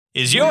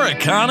Is your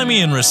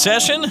economy in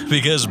recession?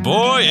 Because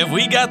boy, have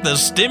we got the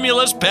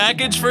stimulus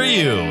package for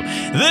you.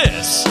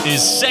 This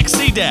is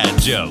Sexy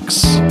Dad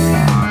Jokes.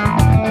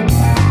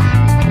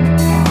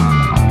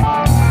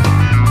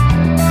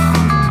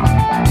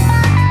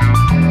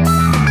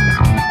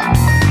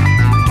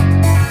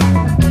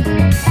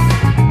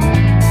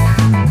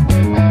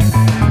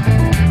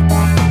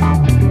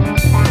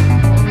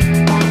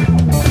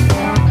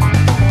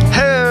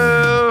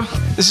 Hello,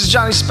 this is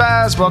Johnny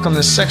Spaz. Welcome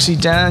to Sexy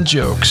Dad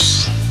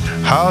Jokes.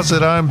 How's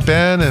it? I'm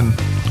Ben, and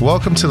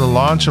welcome to the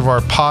launch of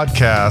our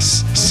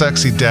podcast,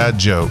 Sexy Dad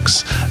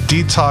Jokes,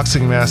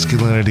 detoxing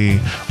masculinity,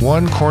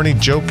 one corny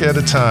joke at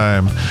a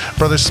time.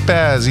 Brother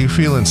Spaz, you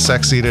feeling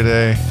sexy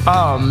today?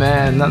 Oh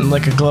man, nothing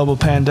like a global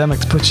pandemic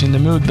to put you in the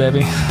mood,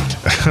 baby.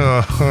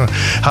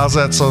 How's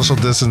that social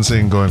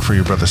distancing going for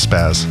you, Brother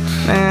Spaz?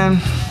 Man,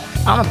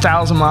 I'm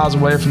 1,000 miles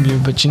away from you,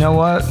 but you know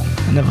what?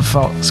 I never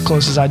felt as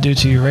close as I do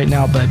to you right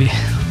now, baby.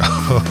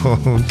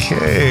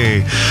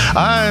 Okay.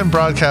 I'm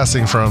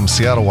broadcasting from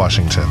Seattle,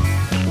 Washington.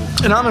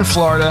 And I'm in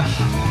Florida,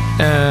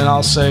 and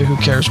I'll say who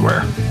cares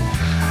where.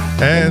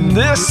 And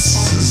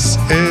This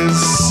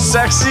is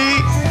Sexy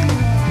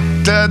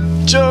Dad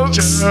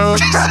Jokes. Oh,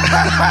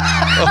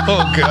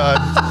 God.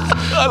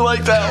 I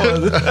like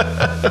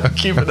that one.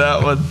 Keep it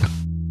that one.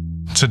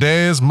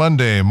 Today is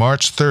Monday,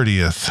 March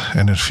 30th,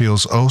 and it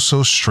feels oh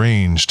so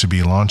strange to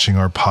be launching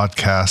our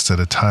podcast at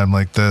a time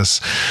like this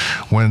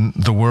when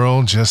the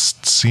world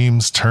just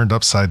seems turned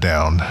upside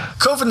down.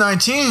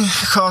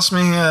 COVID-19 cost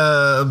me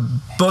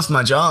both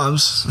my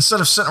jobs. Instead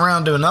of sitting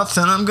around doing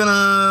nothing, I'm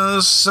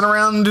gonna sit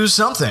around and do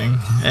something.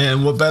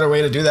 And what better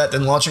way to do that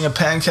than launching a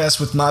pancast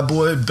with my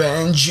boy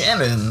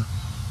Benjamin?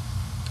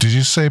 Did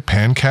you say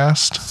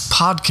pancast?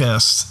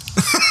 Podcast.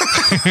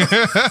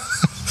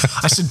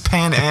 I said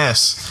pan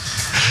ass.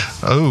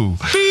 Oh.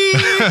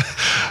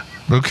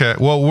 Okay.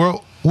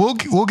 Well,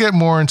 we'll get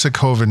more into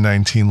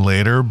COVID-19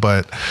 later,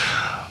 but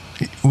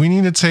we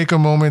need to take a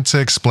moment to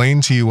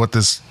explain to you what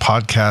this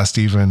podcast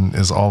even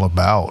is all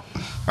about.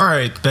 All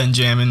right,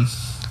 Benjamin.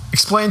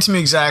 Explain to me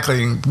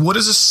exactly, what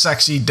is a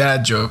sexy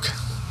dad joke?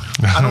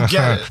 I don't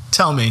get it.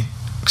 Tell me.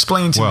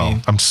 Explain to me.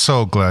 Well, I'm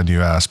so glad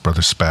you asked,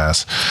 Brother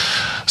Spaz.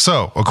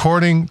 So,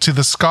 according to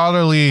the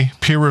scholarly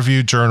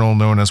peer-reviewed journal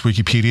known as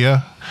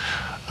Wikipedia,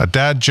 a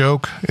dad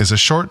joke is a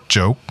short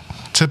joke,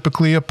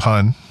 typically a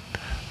pun,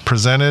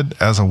 presented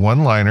as a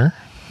one-liner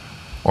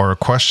or a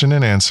question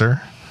and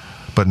answer,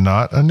 but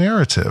not a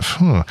narrative.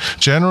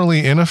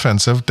 Generally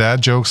inoffensive,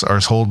 dad jokes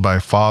are told by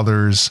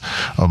fathers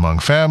among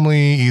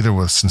family, either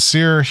with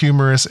sincere,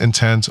 humorous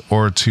intent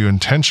or to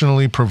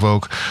intentionally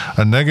provoke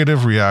a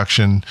negative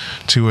reaction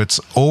to its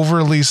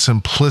overly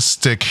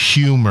simplistic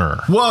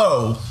humor.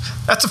 Whoa,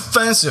 that's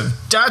offensive.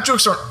 Dad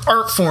jokes are an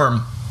art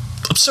form.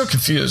 I'm so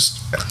confused.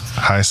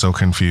 Hi, so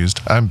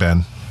confused. I'm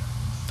Ben.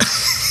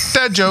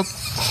 Dad joke.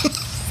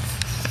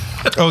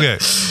 Okay,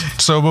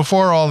 so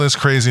before all this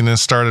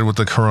craziness started with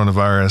the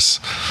coronavirus,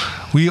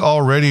 we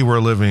already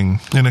were living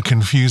in a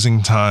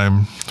confusing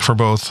time for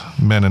both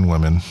men and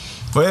women.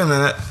 Wait a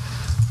minute.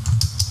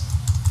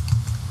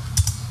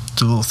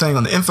 Do a little thing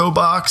on the info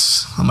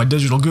box on my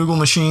digital Google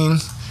machine.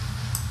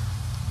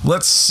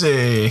 Let's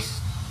see.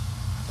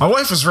 My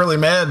wife was really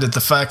mad at the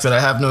fact that I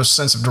have no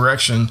sense of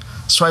direction,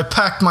 so I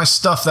packed my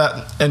stuff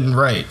and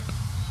right.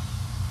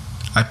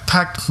 I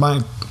packed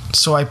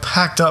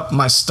up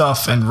my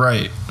stuff and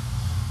right.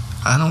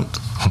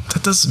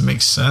 That doesn't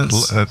make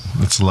sense.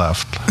 It's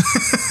left.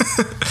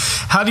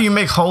 How do you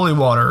make holy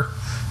water?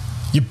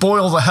 You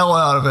boil the hell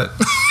out of it.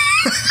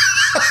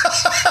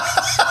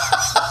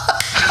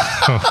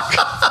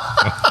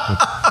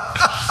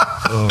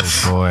 Oh,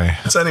 boy.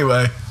 So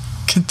anyway,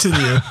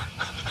 continue.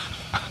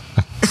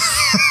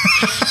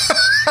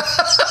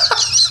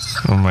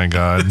 Oh, my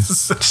God.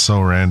 It's so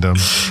random.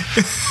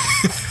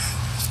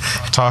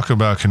 Talk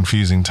about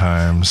confusing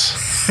times.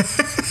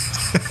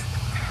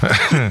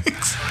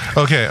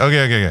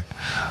 Okay.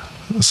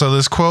 So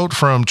this quote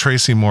from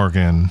Tracy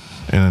Morgan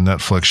in a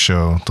Netflix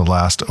show, The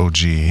Last OG,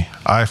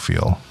 I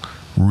feel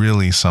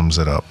really sums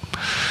it up.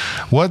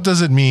 What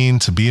does it mean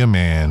to be a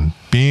man?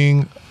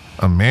 Being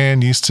a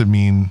man used to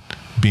mean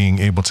being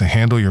able to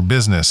handle your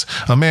business.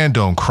 A man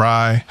don't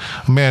cry.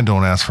 A man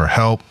don't ask for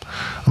help.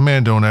 A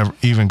man don't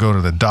even go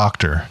to the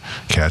doctor.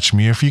 Catch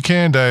me if you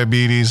can,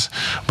 diabetes.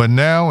 But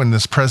now, in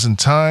this present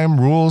time,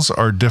 rules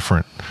are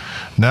different.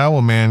 Now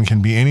a man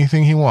can be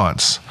anything he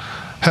wants.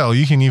 Hell,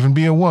 you can even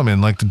be a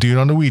woman like the dude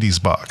on the Wheaties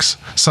box.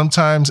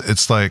 Sometimes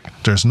it's like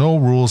there's no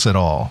rules at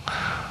all.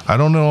 I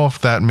don't know if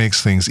that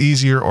makes things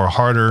easier or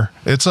harder.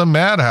 It's a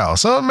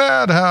madhouse. A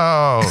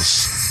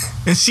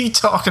madhouse. Is he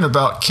talking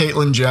about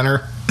Caitlyn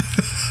Jenner?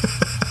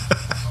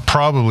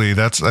 Probably.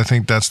 I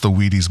think that's the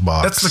Wheaties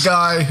box. That's the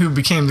guy who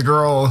became the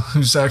girl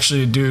who's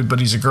actually a dude, but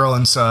he's a girl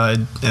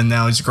inside, and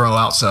now he's a girl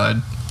outside,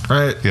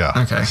 right? Yeah.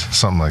 Okay.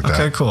 Something like that.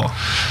 Okay, cool.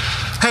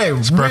 Hey,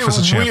 Breakfast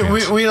of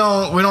Champions. we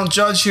don't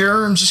judge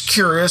here. I'm just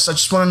curious. I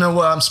just want to know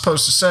what I'm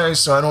supposed to say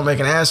so I don't make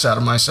an ass out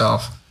of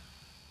myself.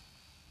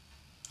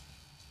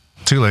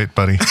 Too late,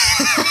 buddy.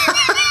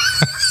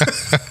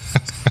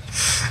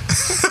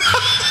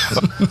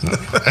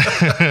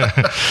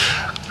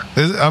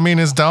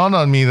 It's dawned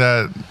on me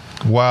that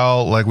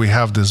while like we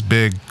have this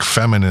big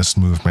feminist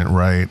movement,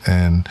 right,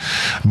 and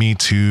Me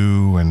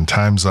Too and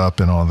Time's Up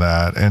and all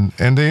that, and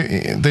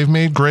they've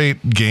made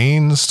great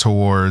gains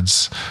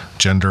towards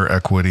gender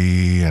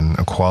equity and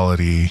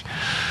equality,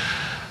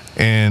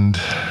 and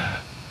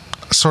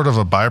sort of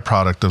a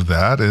byproduct of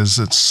that is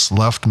it's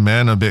left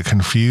men a bit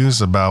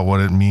confused about what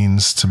it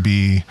means to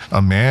be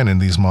a man in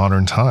these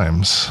modern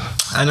times.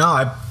 I know.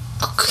 I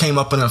came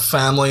up in a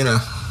family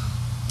and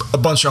a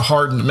bunch of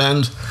hardened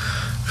men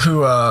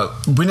who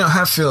we don't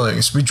have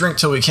feelings. We drink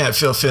till we can't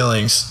feel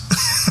feelings.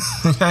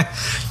 Okay?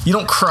 You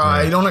don't cry.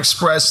 Right. You don't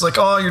express like,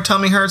 oh, your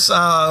tummy hurts.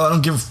 I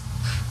don't give.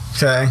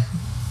 Okay.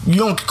 You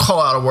don't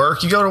call out of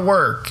work. You go to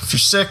work. If you're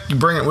sick, you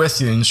bring it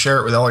with you and share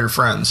it with all your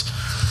friends.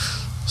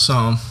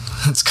 So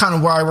it's kind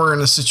of why we're in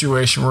the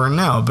situation we're in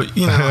now. But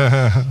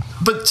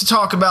but to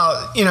talk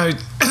about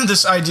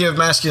this idea of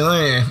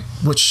masculinity,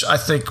 which I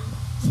think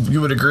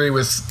you would agree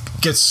with,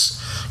 gets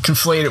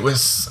conflated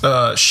with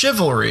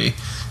chivalry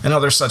and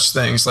other such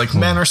things. Like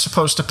men are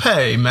supposed to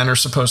pay, men are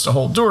supposed to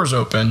hold doors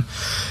open,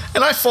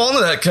 and I fall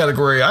into that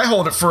category. I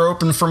hold it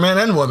open for men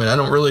and women.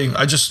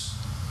 I just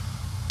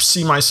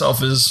see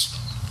myself as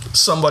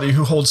somebody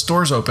who holds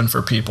doors open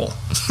for people.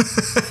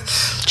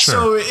 Sure.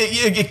 So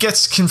it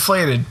gets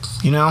conflated,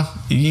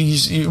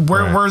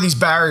 where are these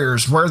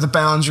barriers? Where are the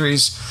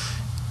boundaries?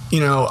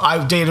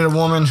 I've dated a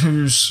woman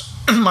who's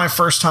my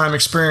first time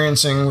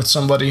experiencing with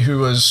somebody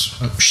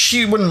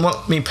she wouldn't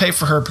want me to pay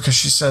for her because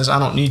she says, I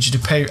don't need you to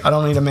pay. I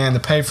don't need a man to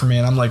pay for me.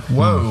 And I'm like,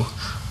 whoa,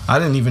 I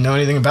didn't even know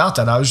anything about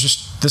that.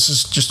 This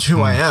is just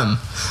who I am.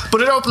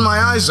 But it opened my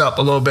eyes up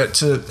a little bit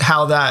to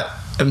how that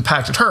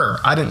impacted her.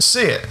 I didn't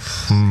see it.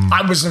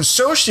 I was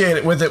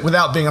associated with it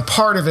without being a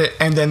part of it,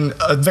 and then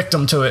a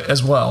victim to it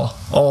as well,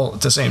 all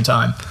at the same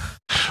time.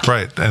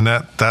 Right. And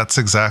that's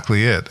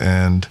exactly it.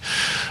 And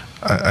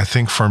I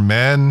think for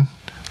men,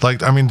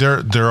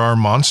 there are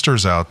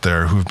monsters out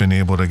there who've been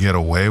able to get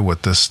away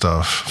with this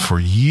stuff for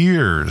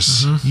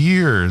years,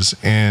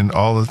 and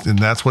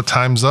that's what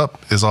Time's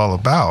Up is all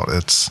about.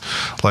 It's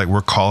like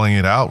we're calling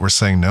it out. We're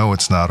saying, no,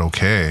 it's not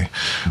okay.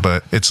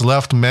 But it's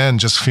left men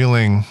just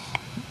feeling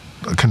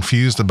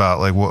confused about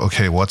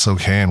what's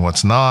okay and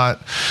what's not.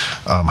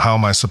 How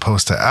am I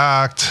supposed to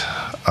act?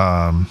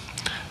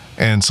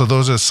 And so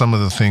those are some of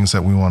the things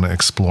that we want to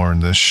explore in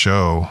this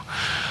show.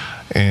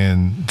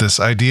 And this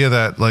idea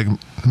that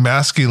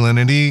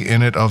masculinity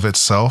in it of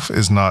itself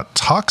is not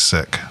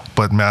toxic,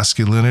 but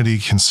masculinity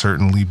can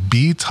certainly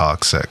be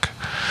toxic.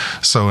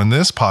 So in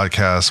this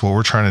podcast, what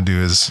we're trying to do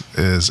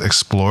is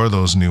explore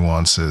those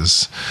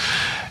nuances.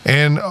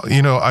 And,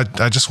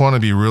 I just want to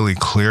be really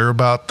clear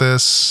about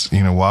this.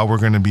 While we're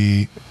going to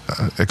be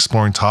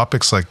exploring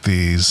topics like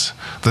these,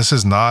 this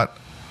is not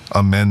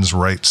a men's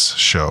rights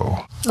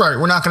show. Right,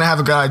 we're not going to have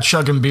a guy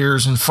chugging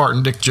beers and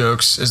farting dick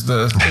jokes as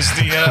the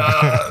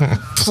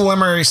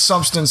preliminary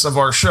substance of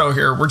our show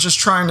here. We're just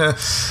trying to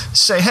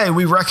say, hey,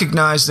 we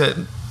recognize that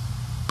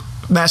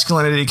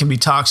masculinity can be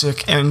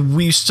toxic, and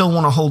we still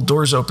want to hold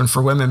doors open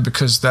for women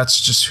because that's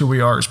just who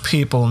we are as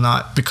people,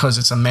 not because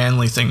it's a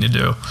manly thing to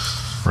do.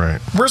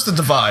 Right. Where's the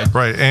divide?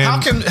 Right.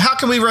 And how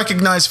can we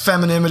recognize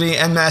femininity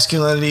and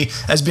masculinity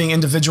as being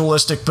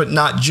individualistic but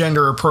not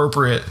gender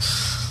appropriate?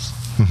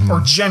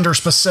 Or gender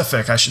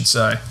specific, I should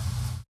say.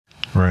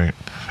 Right.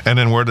 And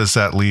then where does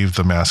that leave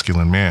the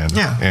masculine man?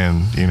 Yeah.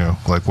 And,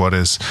 what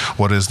is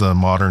the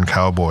modern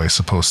cowboy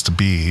supposed to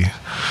be?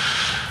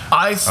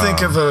 I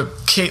think of a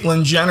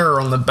Caitlyn Jenner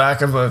on the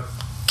back of a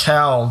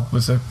cow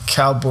with a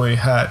cowboy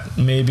hat,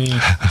 maybe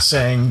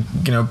saying,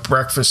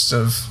 breakfast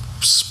of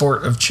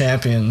sport of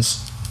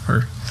champions.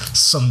 Or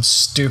some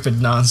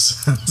stupid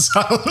nonsense.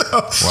 I don't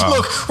know. Wow.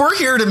 Look, we're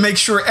here to make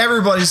sure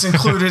everybody's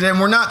included, and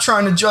we're not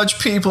trying to judge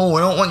people. We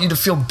don't want you to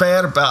feel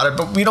bad about it,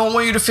 but we don't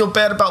want you to feel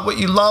bad about what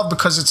you love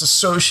because it's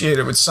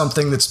associated with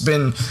something that's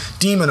been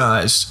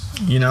demonized,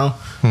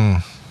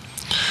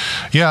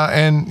 Yeah,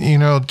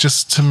 and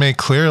just to make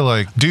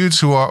clear, dudes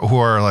who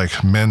are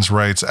men's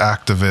rights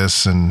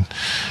activists, and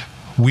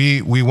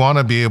we want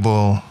to be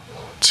able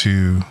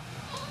to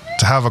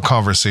have a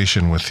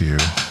conversation with you.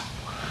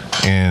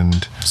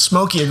 And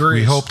Smokey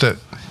agrees. We hope that.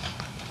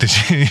 Did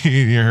you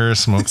hear her,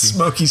 Smokey?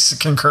 Smokey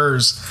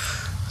concurs.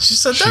 She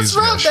said, "That's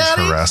right, she's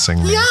Daddy."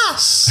 Harassing me.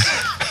 Yes.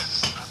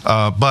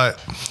 But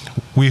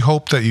we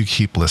hope that you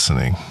keep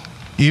listening,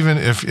 even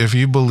if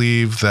you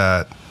believe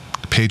that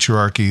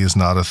patriarchy is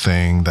not a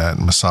thing, that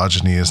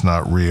misogyny is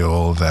not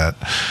real, that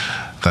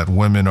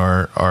women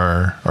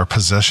are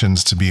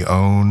possessions to be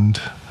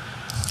owned.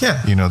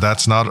 Yeah.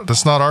 That's not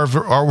our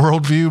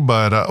worldview,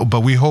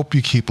 but we hope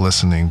you keep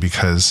listening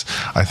because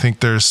I think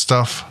there's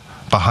stuff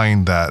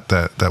behind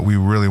that we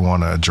really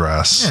want to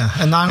address. Yeah,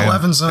 and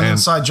 9/11's an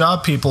inside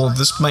job, people.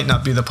 This might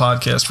not be the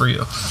podcast for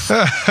you.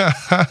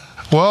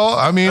 Well,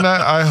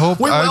 I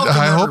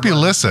hope you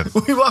listen.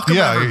 We welcome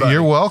everybody.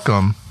 You're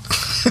welcome.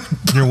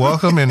 You're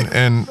welcome,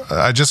 and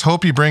I just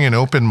hope you bring an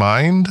open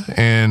mind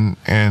and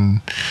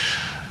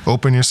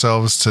open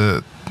yourselves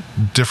to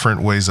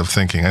different ways of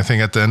thinking. I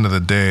think at the end of the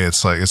day,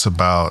 it's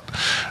about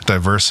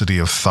diversity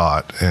of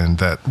thought, and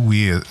that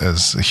we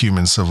as a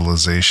human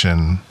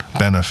civilization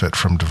benefit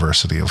from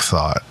diversity of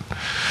thought.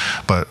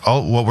 But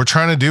what we're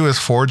trying to do is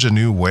forge a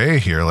new way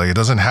here. Like, it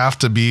doesn't have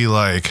to be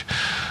like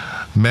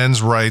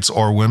men's rights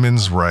or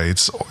women's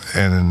rights,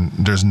 and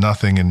there's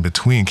nothing in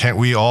between. Can't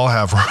we all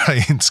have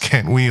rights?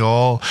 Can't we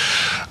all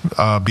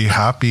be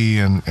happy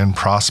and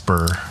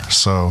prosper?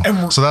 So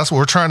that's what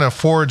we're trying to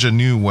forge a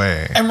new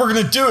way. And we're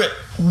going to do it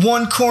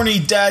one corny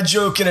dad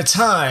joke at a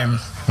time.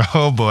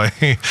 Oh boy.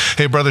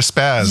 Hey, Brother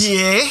Spaz.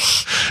 Yeah?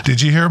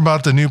 Did you hear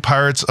about the new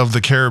Pirates of the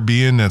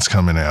Caribbean that's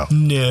coming out?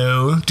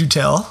 No. Do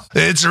tell.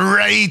 It's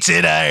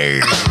rated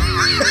R.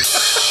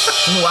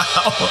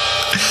 Wow.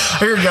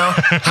 Here we go.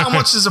 How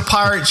much does a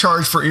pirate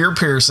charge for ear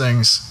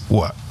piercings?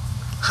 What?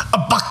 A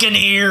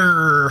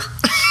buccaneer.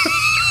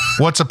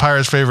 What's a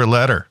pirate's favorite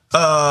letter?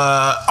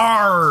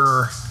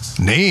 R.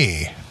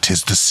 Nay,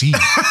 'tis the C.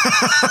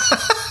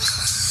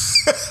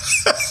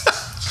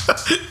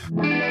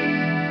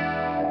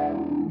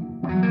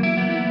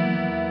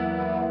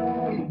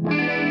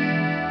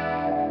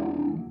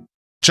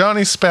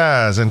 Johnny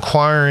Spaz,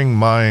 inquiring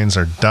minds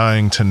are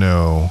dying to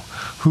know,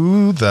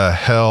 who the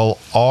hell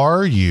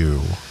are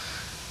you?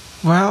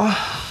 Well,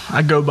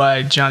 I go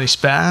by Johnny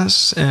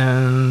Spaz,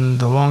 and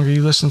the longer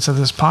you listen to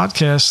this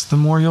podcast, the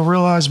more you'll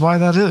realize why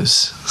that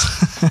is.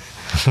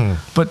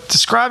 But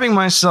describing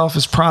myself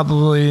is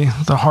probably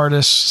the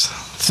hardest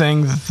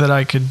thing that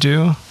I could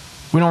do.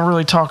 We don't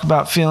really talk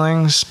about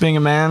feelings, being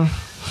a man.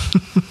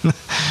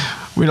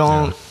 We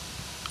don't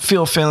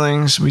feel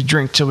feelings. We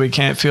drink till we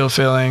can't feel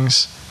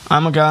feelings.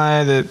 I'm a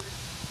guy that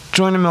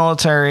joined the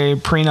military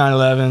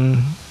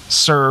pre-9/11,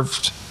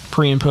 served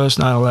pre and post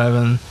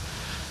 9/11,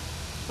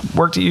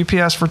 worked at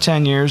UPS for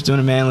 10 years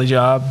doing a manly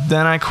job.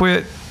 Then I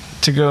quit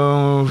to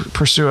go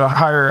pursue a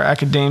higher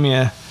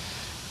academia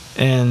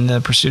in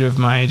the pursuit of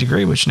my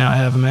degree, which now I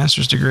have a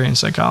master's degree in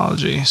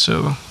psychology.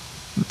 So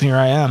here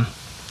I am.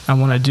 I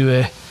want to do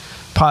a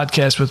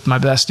podcast with my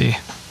bestie.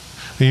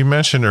 You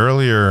mentioned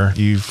earlier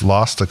you've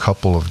lost a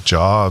couple of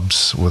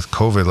jobs with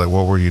COVID. Like,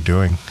 what were you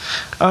doing?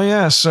 Oh,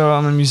 yeah. So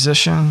I'm a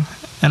musician,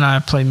 and I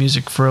play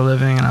music for a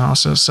living, and I'm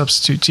also a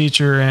substitute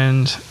teacher,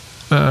 and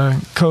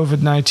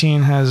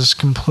COVID-19 has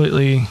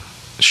completely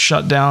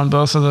shut down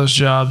both of those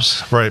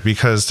jobs. Right,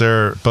 because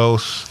they're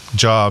both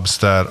jobs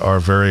that are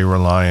very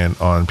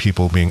reliant on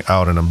people being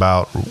out and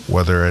about,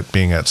 whether it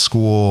being at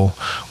school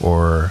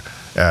or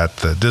at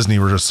the Disney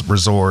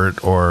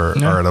resort or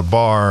at a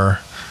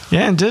bar.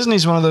 Yeah, and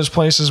Disney's one of those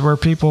places where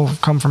people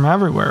come from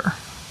everywhere.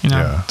 You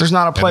know, there's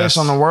not a place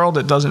on the world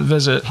that doesn't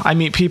visit. I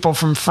meet people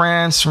from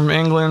France, from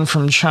England,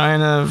 from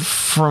China,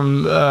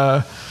 from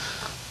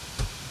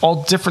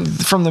all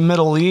different, from the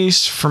Middle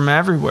East, from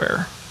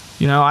everywhere.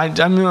 You know, I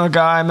met a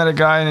guy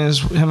and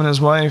him and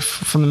his wife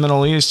from the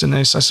Middle East, and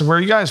I said, "Where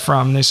are you guys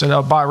from?" And they said,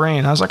 "Oh,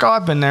 Bahrain." I was like, "Oh,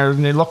 I've been there."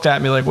 And they looked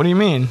at me like, "What do you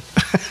mean?"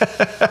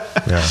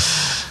 Yeah.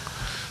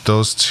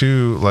 Those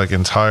two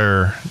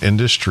entire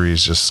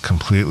industries just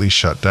completely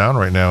shut down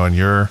right now, and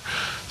you're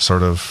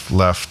sort of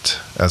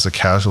left as a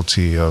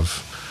casualty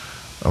of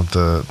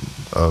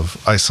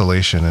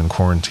isolation and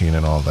quarantine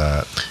and all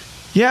that.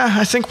 Yeah,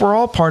 I think we're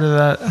all part of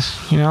that.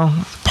 You know,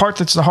 the part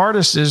that's the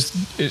hardest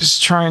is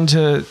trying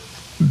to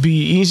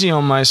be easy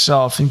on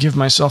myself and give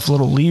myself a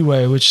little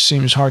leeway, which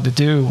seems hard to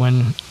do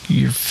when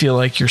you feel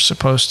like you're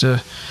supposed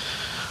to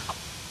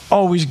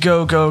always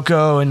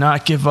go and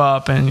not give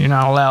up, and you're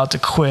not allowed to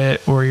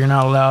quit, or you're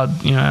not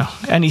allowed, you know,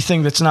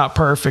 anything that's not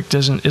perfect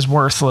is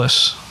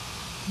worthless.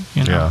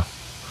 You know? Yeah.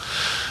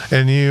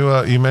 And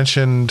you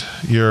mentioned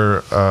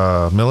your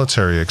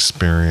military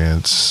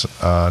experience.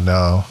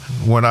 Now,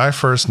 when I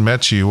first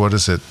met you, what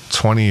is it,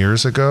 20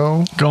 years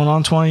ago? Going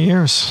on 20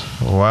 years.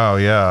 Wow,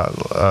 yeah.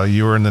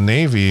 You were in the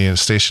Navy and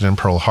stationed in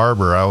Pearl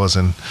Harbor. I was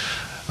in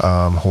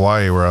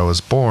Hawaii, where I was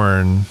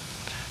born,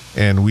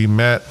 and we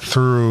met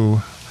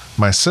through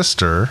my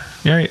sister.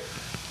 Right.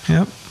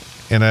 Yep.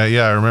 And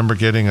I remember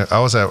I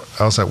was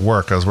at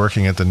work. I was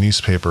working at the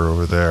newspaper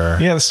over there.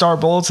 Yeah, the Star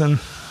Bulletin.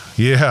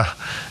 Yeah,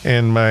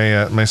 and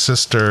my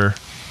sister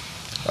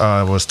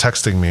was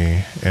texting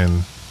me,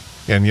 and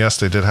yes,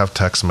 they did have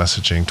text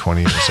messaging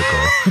 20 years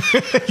ago.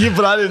 Yeah,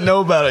 but I didn't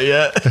know about it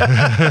yet.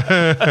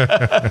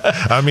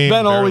 I mean,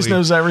 Ben always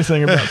knows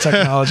everything about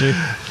technology.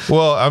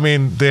 Well, I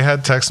mean, they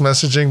had text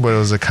messaging, but it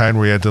was the kind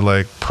where you had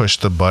to push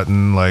the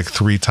button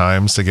 3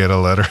 times to get a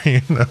letter.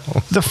 You know,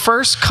 the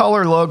first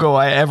color logo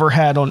I ever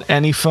had on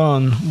any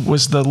phone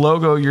was the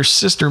logo your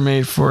sister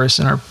made for us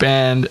in our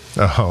band.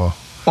 Oh.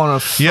 On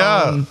a phone.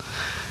 Yeah.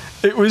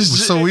 It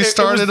was so we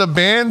started a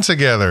band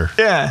together.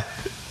 Yeah.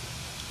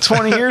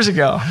 20 years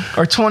ago,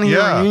 or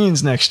 20-year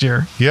reunions next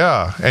year.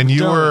 Yeah, and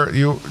you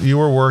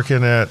were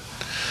working at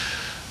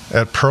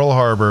Pearl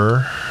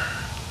Harbor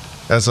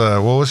as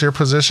what was your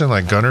position,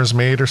 gunner's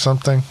mate or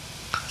something?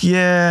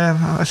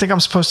 Yeah, I think I'm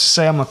supposed to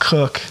say I'm a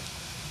cook.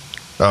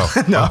 Oh.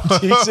 No, I'm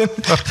teasing.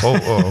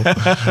 Oh.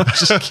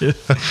 Just kidding.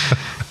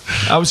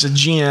 I was a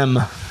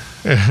GM.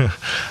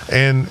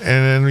 and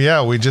then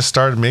yeah, we just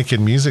started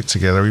making music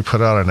together. We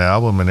put out an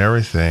album and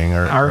everything.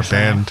 Our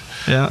band,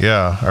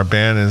 our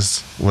band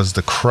was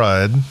the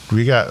Crud.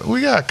 We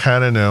got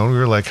kind of known. We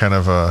were like kind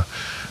of a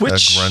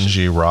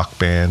grungy rock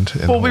band.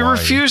 In Hawaii. We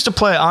refused to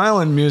play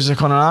island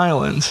music on an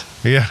island.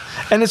 Yeah.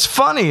 And it's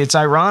funny, it's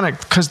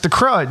ironic, because the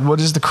Crud, what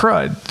is the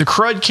Crud? The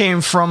Crud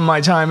came from my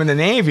time in the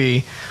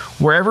Navy,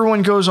 where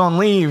everyone goes on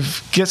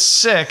leave, gets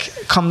sick,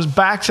 comes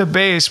back to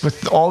base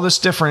with all this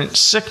different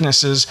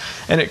sicknesses,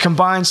 and it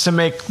combines to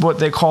make what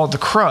they call the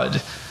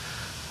Crud.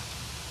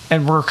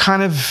 And we're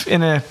kind of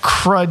in a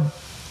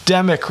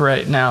crud-demic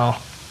right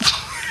now.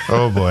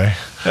 Oh boy.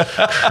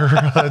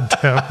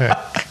 Crud-demic.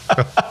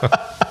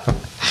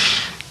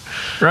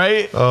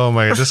 Right? Oh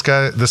my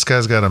God, this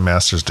guy's got a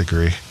master's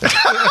degree.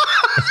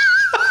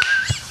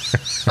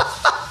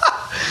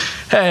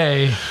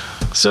 Hey,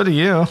 so do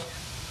you.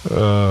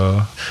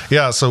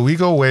 Yeah, so we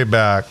go way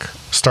back,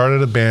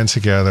 started a band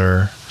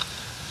together,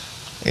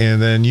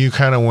 and then you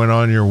kind of went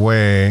on your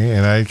way,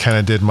 and I kind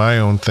of did my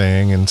own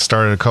thing and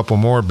started a couple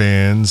more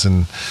bands,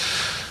 and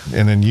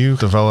then you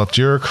developed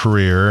your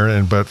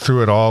career, but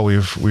through it all,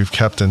 we've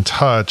kept in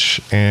touch,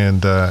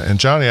 and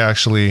Johnny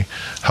actually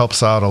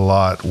helps out a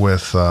lot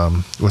with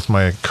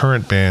my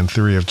current band,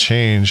 Theory of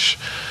Change.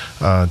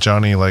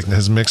 Johnny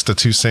has mixed the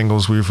 2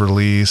 singles we've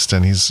released,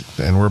 and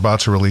we're about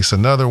to release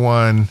another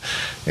one,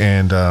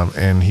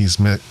 and he's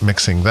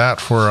mixing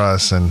that for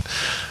us, and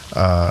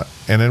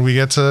then we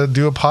get to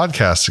do a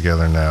podcast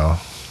together now.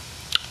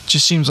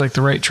 Just seems like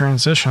the right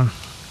transition.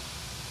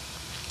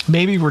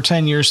 Maybe we're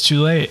 10 years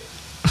too late.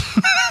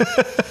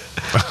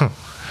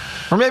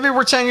 Or maybe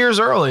we're 10 years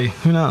early.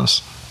 Who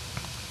knows?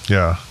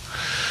 Yeah.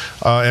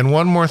 And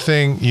one more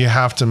thing you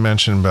have to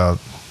mention about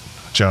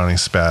Johnny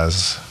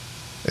Spaz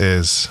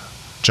is,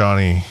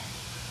 Johnny,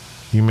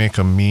 you make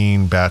a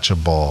mean batch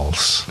of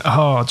balls.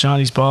 Oh,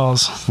 Johnny's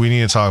balls. We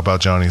need to talk about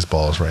Johnny's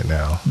balls right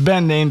now.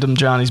 Ben named him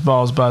Johnny's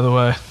balls, by the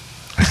way.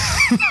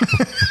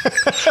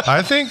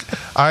 I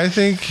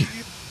think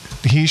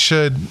he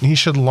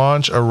should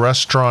launch a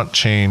restaurant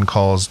chain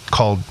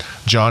called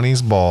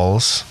Johnny's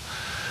Balls,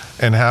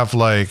 and have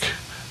framed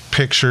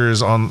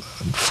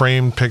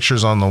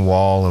pictures on the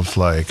wall of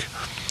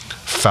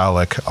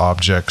phallic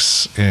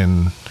objects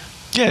in.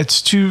 Yeah,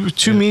 it's two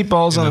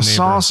meatballs and a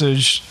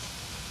sausage.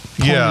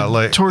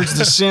 Yeah, towards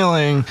the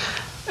ceiling,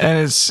 and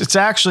it's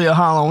actually a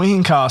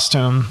Halloween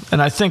costume,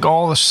 and I think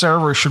all the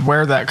servers should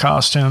wear that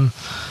costume.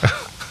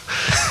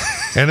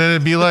 And then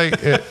it'd be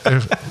like at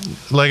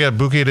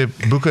Buca de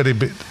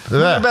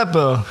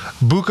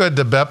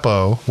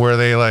Beppo, where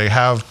they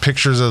have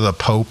pictures of the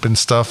Pope and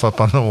stuff up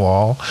on the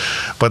wall,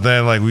 but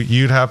then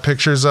you'd have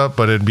pictures up,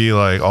 but it'd be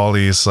all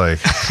these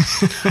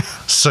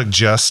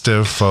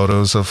suggestive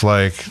photos of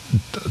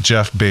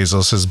Jeff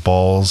Bezos's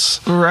balls,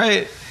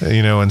 right?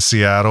 In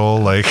Seattle,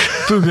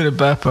 Buca de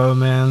Beppo,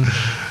 man.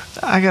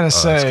 I gotta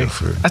say,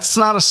 that's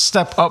not a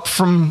step up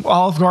from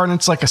Olive Garden.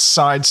 It's like a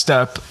side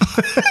step.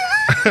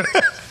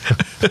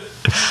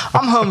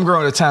 I'm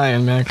homegrown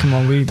Italian, man. Come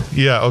on,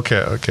 yeah,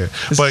 okay.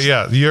 But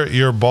yeah,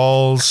 your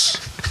balls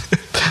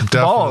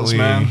definitely. Balls,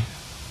 man.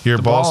 Your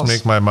balls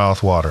make my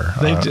mouth water.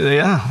 They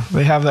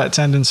have that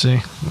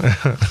tendency.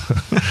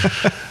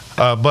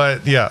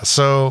 But yeah,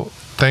 so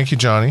thank you,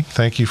 Johnny.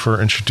 Thank you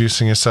for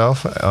introducing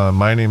yourself.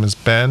 My name is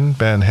Ben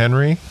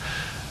Henry.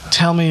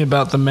 Tell me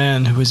about the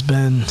man who is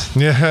Ben.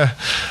 Yeah.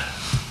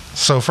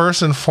 So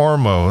first and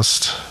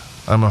foremost,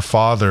 I'm a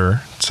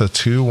father to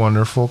 2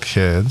 wonderful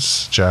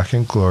kids, Jack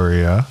and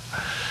Gloria.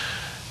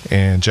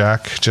 And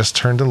Jack just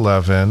turned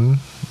 11,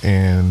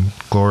 and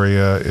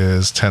Gloria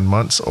is 10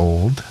 months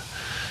old.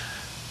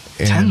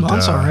 10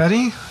 months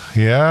already?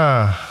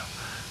 Yeah.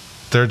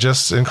 They're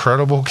just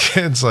incredible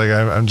kids.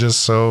 I'm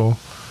just so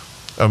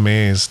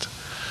amazed.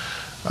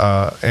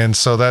 And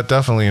so that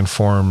definitely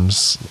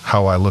informs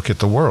how I look at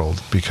the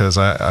world, because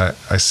I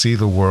see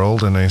the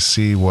world and I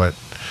see what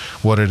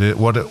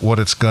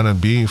it's gonna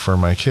be for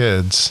my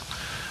kids,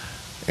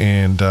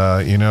 and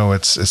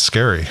it's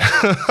scary.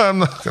 I'm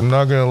not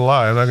gonna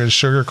lie. I'm not gonna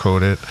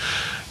sugarcoat it.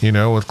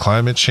 With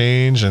climate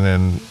change and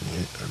then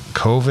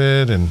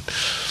COVID and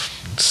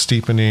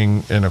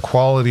steepening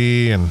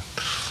inequality, and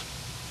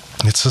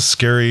it's a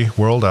scary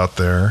world out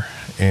there.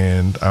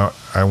 And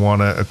I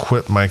want to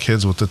equip my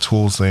kids with the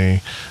tools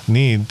they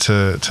need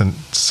to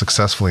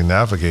successfully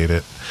navigate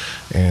it.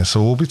 And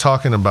so we'll be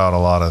talking about a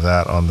lot of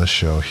that on this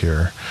show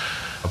here.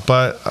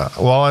 But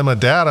while I'm a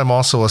dad, I'm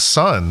also a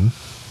son.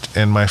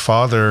 And my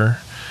father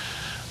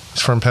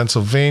is from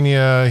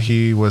Pennsylvania.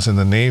 He was in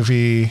the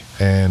Navy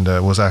and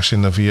was actually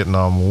in the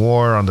Vietnam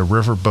War on the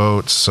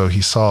riverboats. So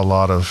he saw a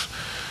lot of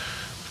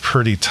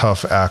pretty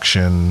tough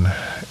action.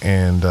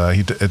 And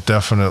it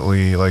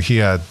definitely, he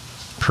had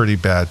pretty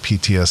bad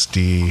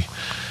PTSD.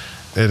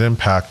 It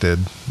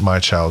impacted my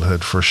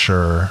childhood for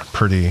sure,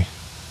 pretty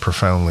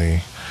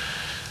profoundly.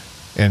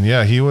 And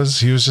yeah, he was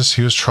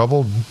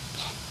troubled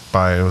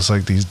by it. It was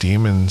these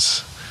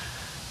demons,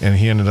 and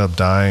he ended up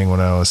dying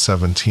when I was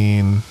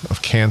 17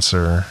 of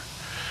cancer.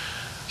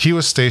 He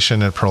was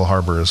stationed at Pearl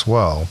Harbor as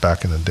well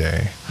back in the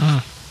day.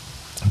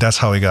 that's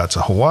how he got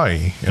to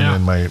Hawaii.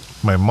 And then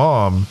my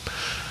mom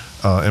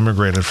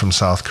immigrated from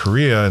South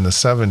Korea in the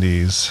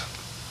 70s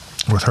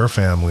with her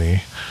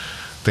family.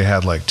 They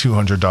had like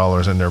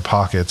 $200 in their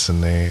pockets,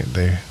 and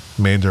they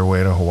made their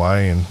way to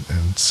Hawaii and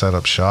set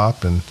up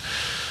shop. And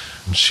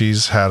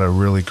she's had a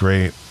really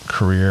great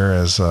career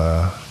as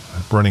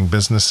running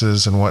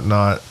businesses and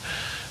whatnot.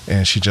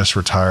 And she just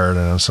retired,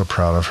 and I'm so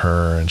proud of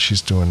her, and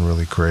she's doing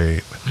really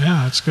great.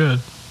 Yeah, that's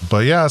good.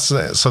 But yeah,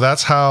 so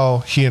that's how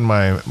he and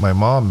my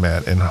mom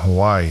met in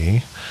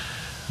Hawaii.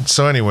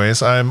 So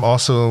anyways, I'm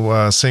also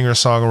a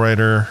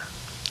singer-songwriter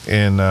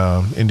in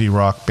indie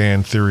rock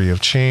band Theory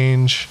of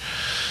Change.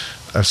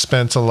 I've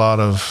spent a lot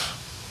of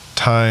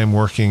time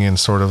working in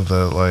sort of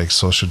the like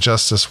social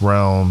justice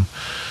realm,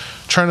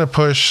 trying to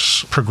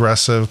push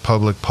progressive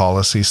public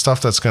policy,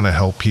 stuff that's going to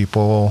help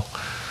people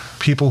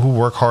who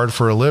work hard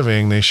for a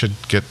living. They should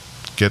get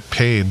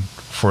paid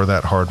for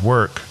that hard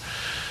work.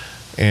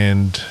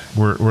 And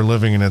we're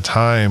living in a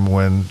time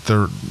when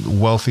the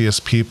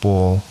wealthiest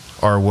people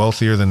are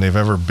wealthier than they've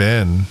ever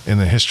been in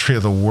the history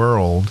of the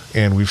world.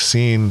 And we've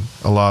seen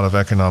a lot of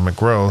economic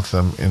growth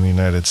in the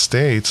United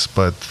States,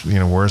 but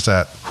where's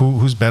that?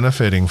 Who's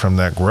benefiting from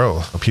that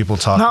growth? People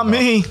talk Not about,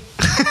 me.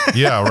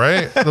 Yeah,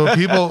 right? So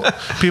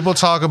people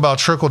talk about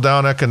trickle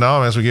down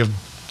economics. We give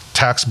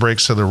tax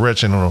breaks to the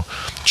rich and it'll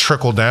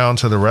trickle down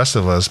to the rest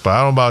of us. But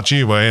I don't know about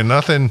you, but ain't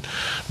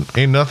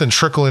nothing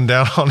trickling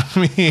down on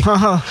me.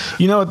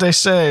 You know what they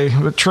say,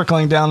 what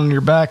trickling down on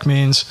your back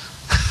means.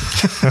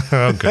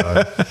 Oh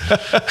God.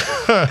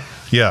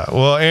 Yeah.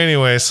 Well,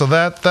 anyway, so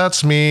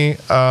that's me.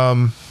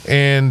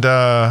 And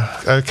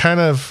I kind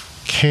of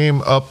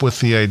came up with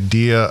the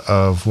idea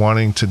of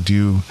wanting to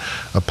do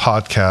a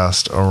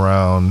podcast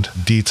around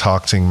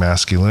detoxing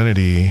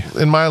masculinity.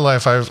 In my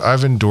life,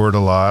 I've endured a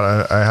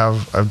lot.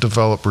 I've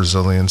developed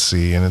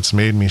resiliency, and it's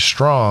made me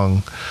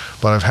strong,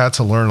 but I've had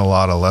to learn a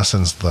lot of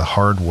lessons the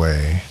hard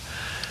way.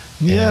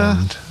 Yeah,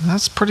 And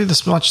that's pretty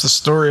much the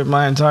story of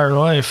my entire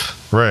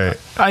life. right.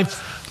 I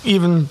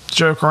even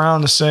joke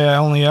around to say I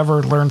only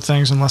ever learn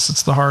things unless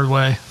it's the hard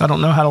way. I don't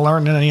know how to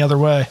learn it any other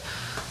way.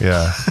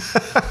 Yeah.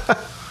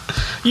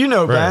 You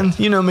know, Right. Ben,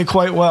 you know me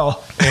quite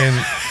well.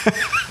 And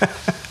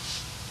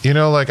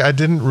like I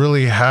didn't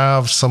really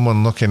have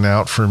someone looking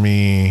out for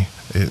me,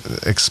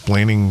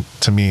 explaining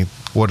to me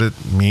what it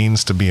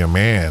means to be a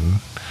man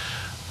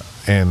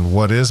and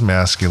what is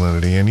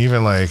masculinity, and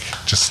even like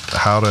just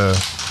how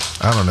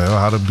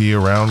to be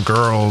around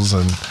girls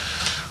and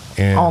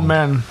Oh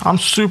man, I'm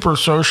super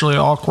socially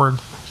awkward.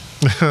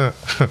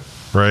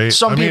 right.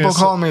 Some people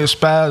call me a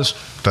spaz.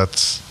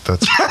 That's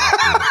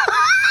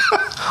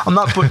I'm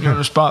not putting you on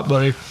the spot,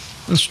 buddy.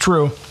 It's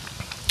true.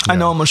 I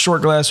know I'm a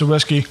short glass of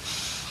whiskey.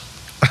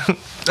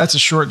 That's a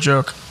short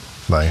joke.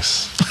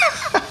 nice.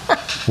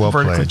 Well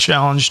Vertically played.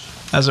 challenged,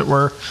 as it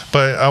were.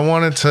 But I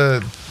wanted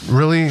to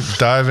really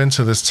dive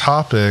into this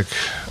topic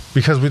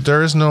because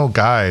there is no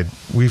guide.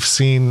 We've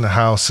seen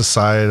how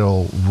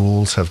societal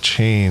rules have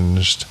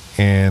changed,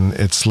 and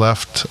it's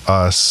left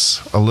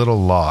us a little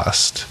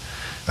lost.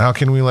 How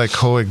can we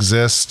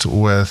coexist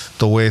with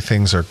the way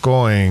things are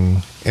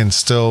going and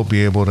still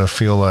be able to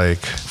feel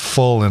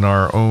full in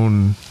our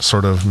own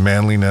sort of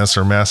manliness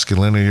or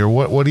masculinity, or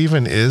what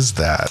even is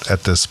that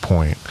at this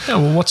point? Yeah,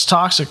 well, what's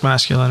toxic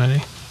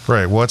masculinity?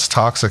 Right. What's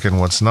toxic and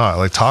what's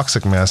not?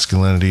 Toxic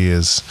masculinity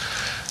is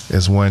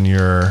when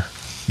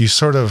you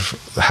sort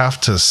of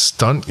have to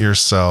stunt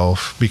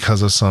yourself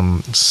because of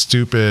some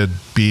stupid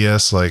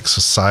BS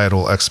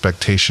societal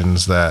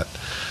expectations that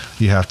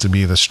you have to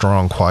be the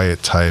strong,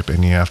 quiet type,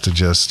 and you have to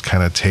just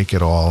kind of take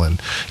it all. And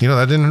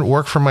that didn't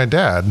work for my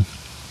dad.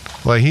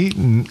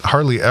 He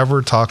hardly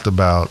ever talked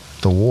about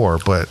the war,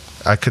 but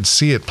I could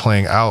see it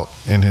playing out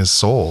in his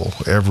soul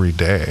every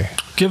day.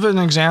 Give an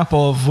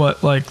example of what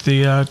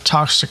the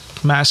toxic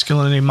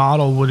masculinity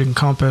model would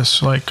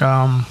encompass,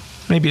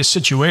 maybe a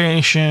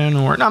situation,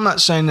 or I'm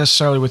not saying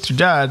necessarily with your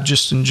dad,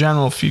 just in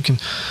general, if you can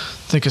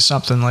think of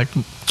something. I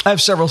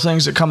have several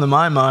things that come to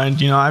my mind.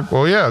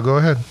 Well, yeah, go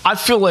ahead. I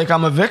feel like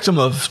I'm a victim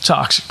of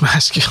toxic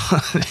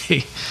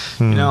masculinity.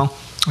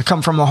 I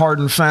come from a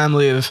hardened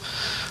family of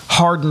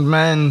hardened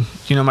men.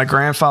 My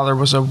grandfather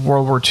was a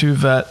World War II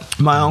vet.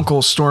 My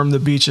uncle stormed the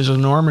beaches of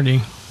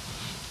Normandy.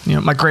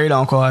 My great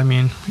uncle,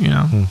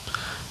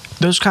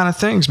 those kind of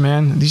things,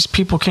 man. These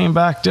people came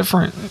back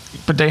different,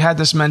 but they had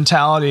this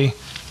mentality.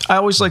 I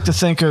always like to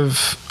think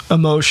of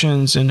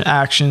emotions and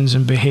actions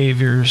and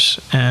behaviors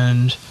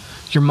and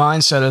your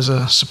mindset as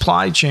a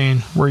supply chain,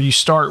 where you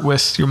start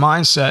with your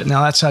mindset.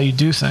 Now that's how you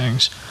do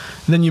things.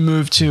 And then you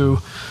move to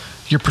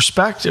your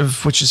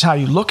perspective, which is how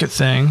you look at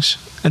things.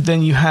 And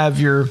then you have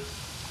your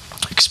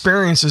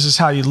experiences, is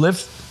how you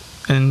live.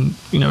 And,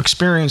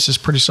 experience is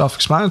pretty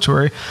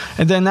self-explanatory.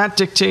 And then that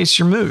dictates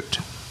your mood.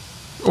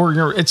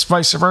 Or it's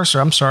vice versa.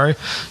 I'm sorry.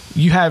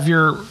 You have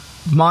your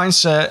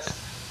mindset,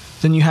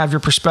 then you have your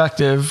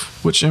perspective,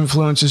 which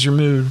influences your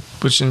mood,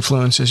 which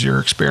influences your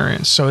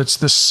experience. So it's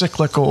this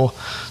cyclical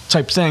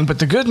type thing. But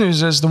the good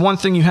news is the one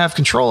thing you have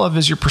control of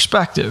is your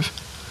perspective.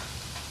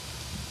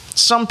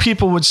 some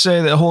people would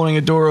say that holding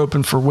a door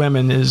open for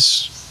women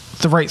is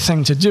the right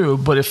thing to do,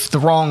 but if the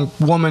wrong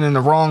woman in the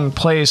wrong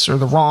place or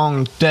the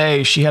wrong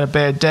day, she had a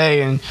bad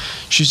day and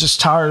she's just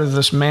tired of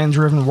this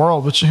man-driven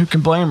world, which who can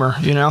blame her,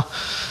 you know?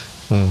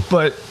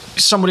 But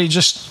somebody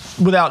just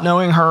without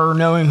knowing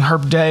her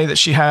day that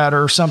she had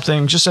or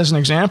something, just as an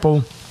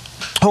example,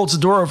 holds the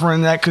door open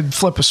and that could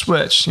flip a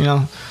switch, you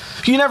know?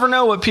 You never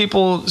know what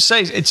people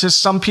say. It's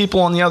just some people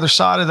on the other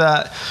side of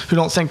that who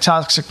don't think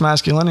toxic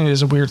masculinity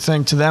is a weird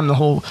thing. To them, the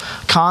whole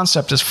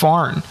concept is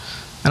foreign.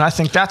 And I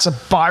think that's a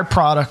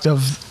byproduct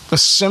of the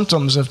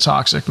symptoms of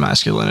toxic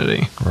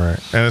masculinity. Right.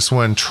 And it's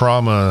when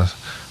trauma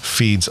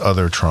feeds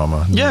other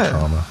trauma. Yeah,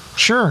 trauma.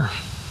 Sure.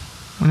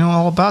 We know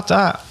all about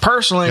that.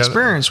 Personally,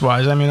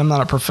 experience-wise, I mean, I'm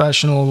not a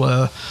professional,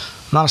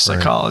 not a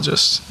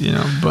psychologist, you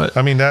know, but...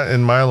 I mean, that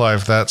in my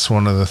life, that's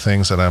one of the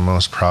things that I'm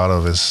most proud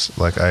of is,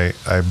 like, I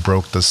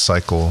broke the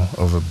cycle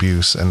of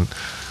abuse. And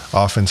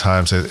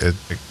oftentimes,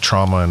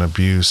 trauma and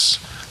abuse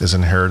is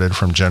inherited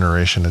from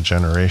generation to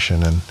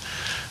generation.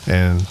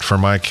 And for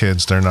my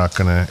kids, they're not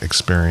going to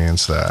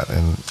experience that.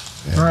 And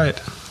right.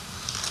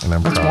 And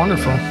I'm That's proud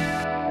wonderful. Of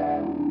that.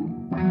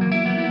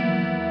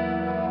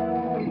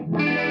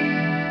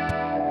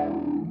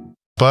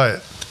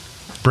 But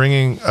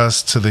bringing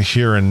us to the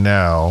here and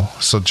now.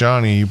 So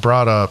Johnny, you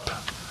brought up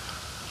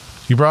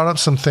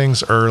some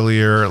things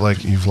earlier,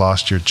 like you've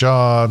lost your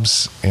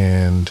jobs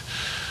and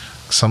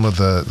some of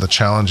the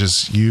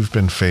challenges you've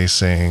been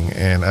facing.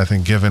 And I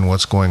think given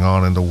what's going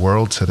on in the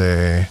world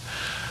today,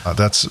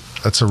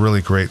 that's a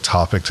really great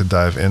topic to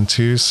dive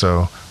into.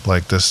 So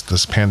like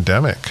this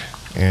pandemic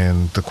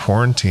and the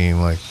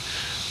quarantine, like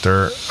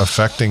they're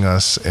affecting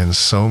us in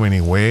so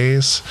many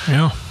ways.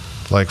 Yeah.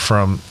 Like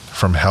from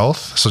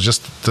health. So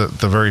just the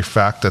very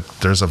fact that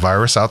there's a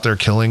virus out there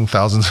killing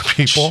thousands of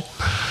people.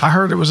 I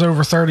heard it was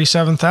over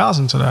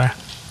 37,000 today.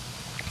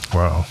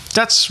 Wow.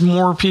 That's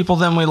more people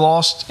than we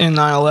lost in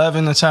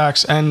 9/11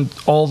 attacks and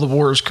all the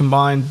wars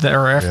combined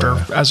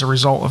thereafter as a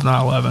result of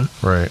 9/11.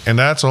 Right. And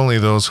that's only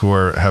those who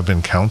have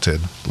been counted.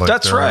 Like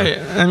that's right.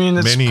 I mean,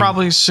 it's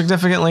probably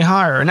significantly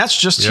higher. And that's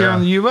just here in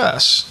the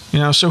U.S. You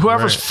know, so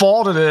whoever's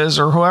fault it is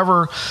or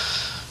whoever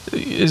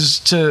is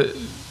to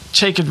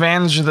take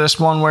advantage of this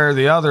one way or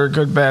the other,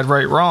 good, bad,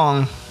 right,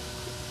 wrong,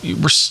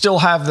 we still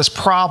have this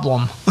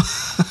problem.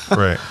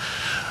 Right.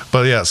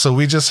 But yeah, so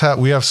we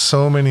have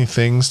so many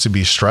things to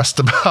be stressed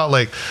about,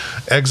 like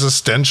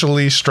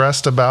existentially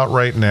stressed about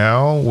right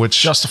now,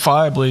 which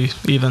justifiably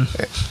even.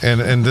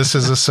 And this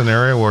is a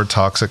scenario where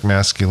toxic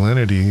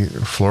masculinity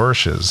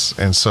flourishes.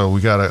 And so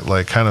we got to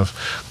like kind of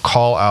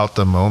call out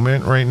the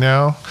moment right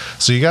now.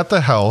 So you got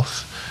the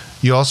health.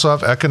 You also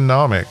have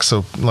economics.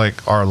 So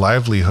like our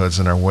livelihoods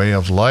and our way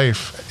of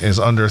life is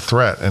under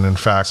threat. And in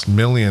fact,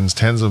 millions,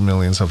 tens of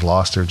millions have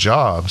lost their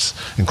jobs,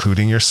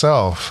 including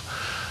yourself.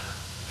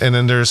 And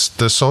then there's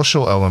the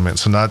social element.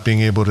 So not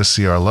being able to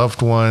see our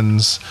loved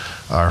ones,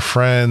 our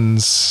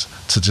friends,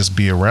 to just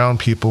be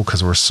around people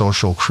because we're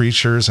social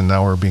creatures. And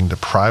now we're being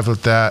deprived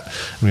of that.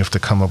 And we have to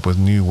come up with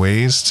new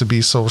ways to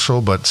be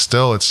social, but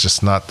still it's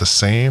just not the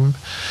same.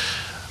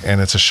 And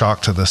it's a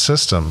shock to the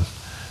system.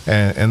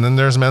 And then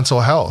there's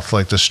mental health,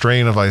 like the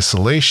strain of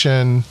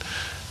isolation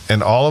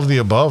and all of the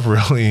above,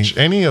 really.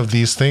 Any of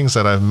these things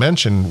that I've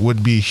mentioned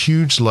would be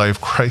huge life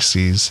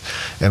crises.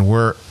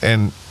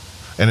 And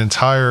an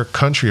entire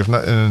country, if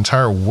not an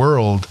entire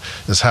world,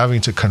 is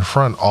having to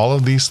confront all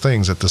of these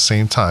things at the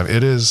same time.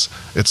 It's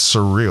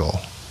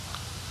surreal.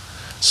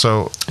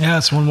 So yeah,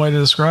 that's one way to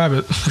describe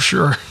it, for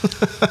sure.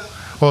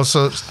 Well,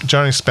 so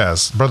Johnny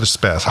Spaz, Brother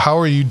Spaz, how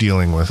are you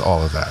dealing with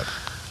all of that?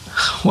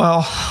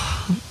 Well,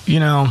 you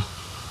know,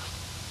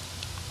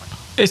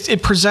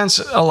 it presents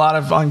a lot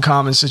of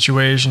uncommon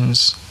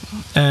situations,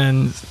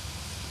 and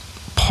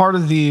part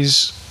of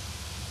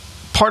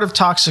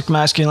toxic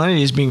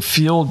masculinity is being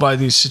fueled by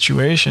these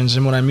situations.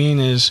 And what I mean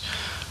is,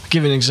 I'll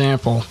give you an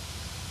example.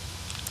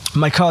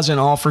 My cousin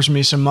offers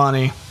me some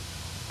money,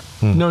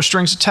 no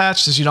strings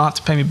attached, says you don't have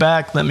to pay me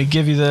back, let me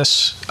give you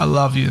this, I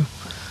love you.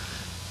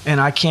 And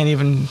I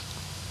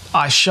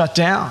shut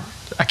down.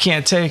 I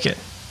can't take it.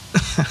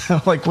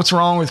 Like, what's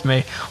wrong with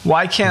me?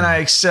 Why can't I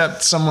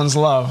accept someone's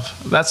love?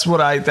 That's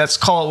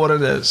call it what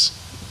it is.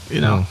 You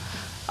know,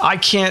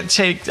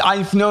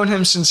 I've known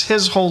him since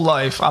his whole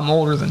life. I'm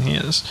older than he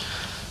is.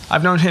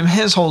 I've known him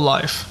his whole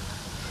life.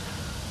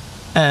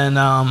 And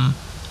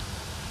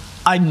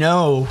I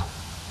know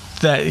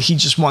that he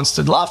just wants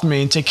to love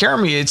me and take care of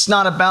me. It's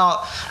not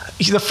about,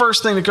 the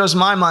first thing that goes to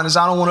my mind is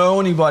I don't want to owe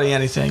anybody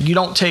anything. You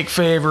don't take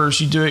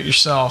favors, you do it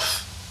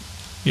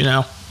yourself, you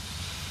know?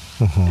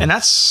 Mm-hmm. And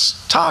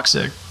that's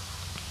toxic.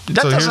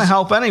 That doesn't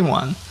help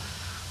anyone.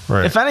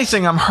 Right. If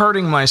anything, I'm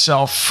hurting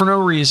myself for no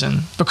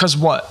reason. Because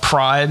what?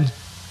 Pride?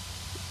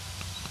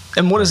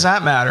 And what does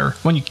that matter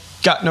when you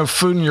got no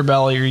food in your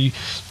belly, or you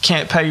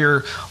can't pay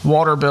your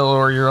water bill,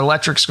 or your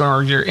electric's going,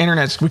 or your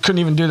internet? We couldn't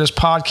even do this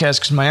podcast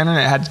because my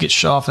internet had to get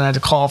shut off and I had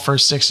to call for a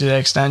 60-day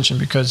extension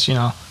because, you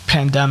know,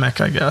 pandemic,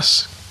 I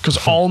guess.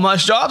 Because all my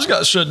jobs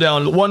got shut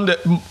down. One day,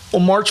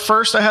 on March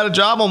 1st, I had a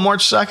job. On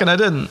March 2nd, I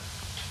didn't.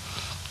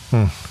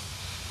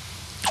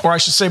 or I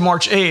should say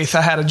March 8th,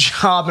 I had a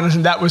job,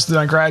 and that was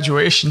my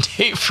graduation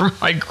date for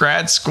my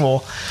grad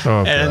school.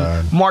 Oh, and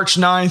God. March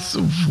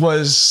 9th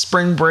was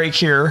spring break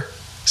here,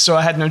 so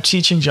I had no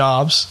teaching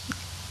jobs.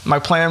 My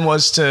plan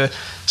was to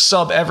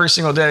sub every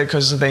single day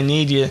because they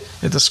need you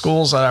at the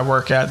schools that I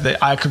work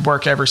at. I could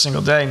work every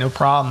single day, no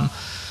problem.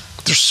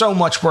 There's so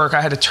much work.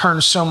 I had to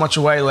turn so much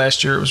away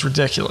last year. It was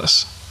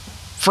ridiculous.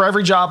 For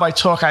every job I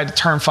took, I had to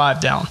turn 5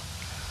 down.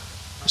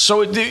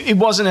 So it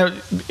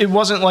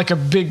wasn't like a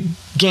big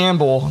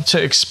gamble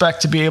to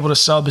expect to be able to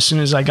sub as soon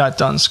as I got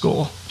done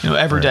school,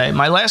 every day.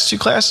 My last 2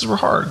 classes were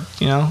hard,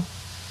 and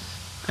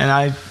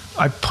I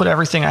put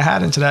everything I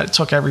had into that. It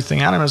took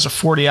everything out of it. It was a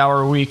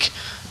 40-hour-a-week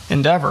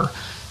endeavor.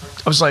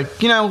 I was like,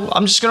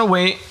 I'm just going to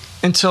wait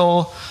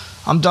until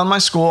I'm done my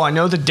school. I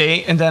know the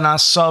date, and then I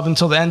sub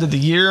until the end of the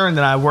year, and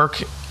then I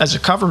work as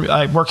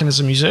working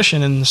as a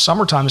musician in the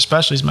summertime,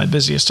 especially is my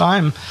busiest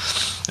time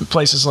in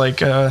places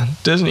like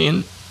Disney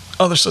and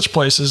other such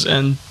places,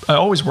 and I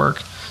always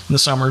work in the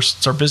summers.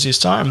 It's our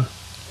busiest time.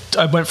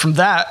 I went from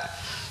that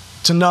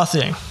to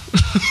nothing.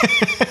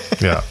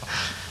 Yeah.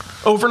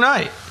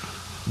 Overnight.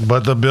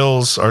 But the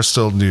bills are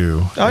still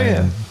due. Oh,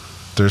 yeah.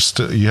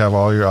 You have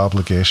all your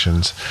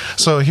obligations.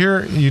 So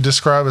here you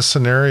describe a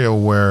scenario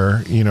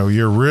where,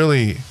 you're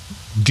really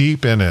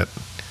deep in it.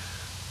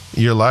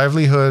 Your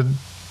livelihood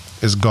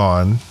is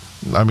gone.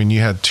 I mean, you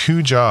had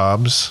 2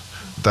 jobs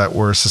that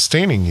were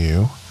sustaining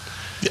you.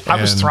 I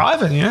was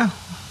thriving, yeah.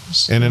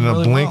 And in a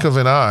blink of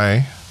an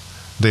eye,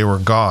 they were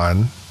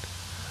gone,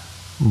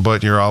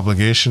 but your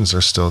obligations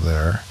are still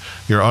there.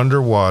 You're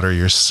underwater,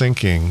 you're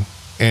sinking,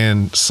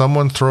 and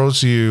someone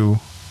throws you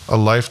a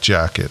life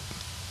jacket,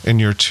 and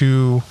you're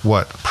too,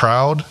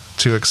 proud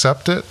to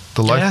accept it?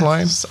 The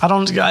lifeline?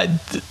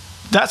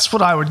 That's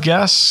what I would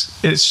guess.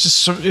 It's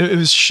just, it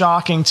was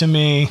shocking to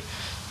me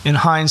in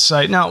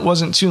hindsight. Now, it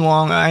wasn't too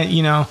long.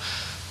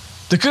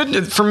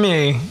 For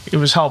me, it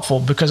was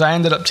helpful because I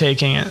ended up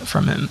taking it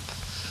from him.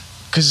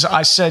 Because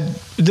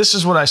this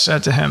is what I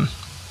said to him.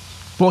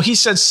 Well, he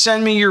said,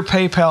 send me your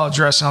PayPal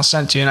address and I'll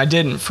send it to you. And I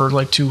didn't for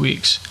like 2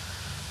 weeks.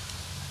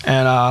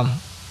 And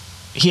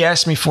he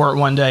asked me for it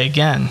one day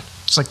again.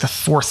 It's like the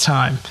 4th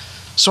time.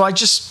 So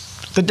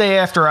the day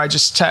after, I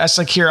was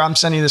like, here, I'm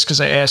sending you this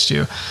because I asked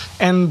you.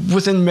 And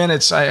within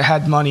minutes, I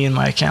had money in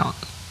my account.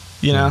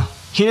 He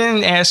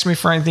didn't ask me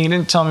for anything. He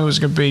didn't tell me it was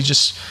going to be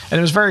and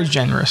it was very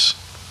generous.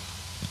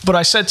 But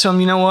I said to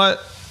him, you know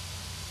what?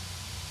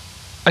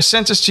 I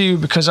sent this to you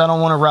because I don't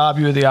want to rob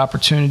you of the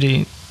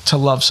opportunity to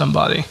love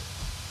somebody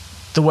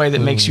the way that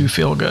makes you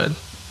feel good.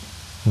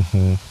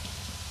 Mm-hmm.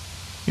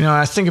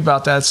 I think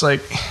about that. It's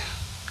like,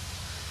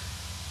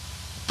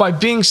 by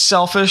being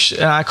selfish,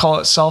 and I call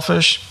it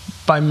selfish,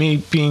 by me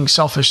being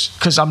selfish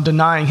because I'm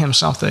denying him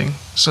something.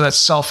 So that's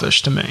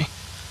selfish to me.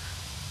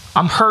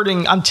 I'm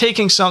hurting. I'm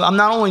taking I'm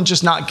not only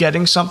just not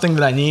getting something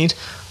that I need,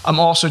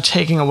 I'm also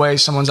taking away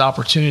someone's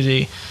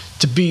opportunity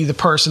to be the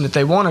person that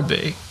they want to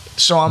be.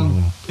 So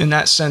I'm, in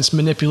that sense,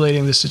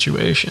 manipulating the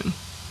situation.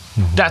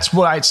 Mm-hmm. That's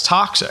why it's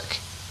toxic.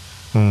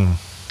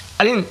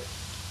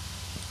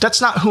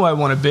 That's not who I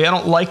want to be. I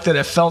don't like that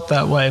it felt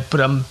that way, but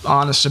I'm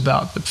honest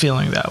about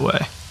feeling that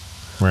way.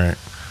 Right.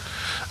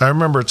 I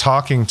remember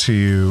talking to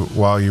you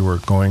while you were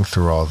going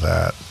through all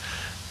that,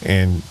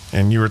 and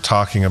you were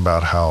talking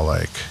about how,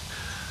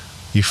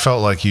 you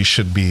felt like you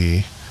should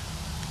be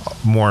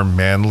more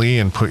manly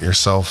and put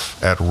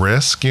yourself at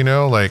risk,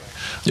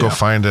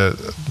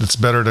 it's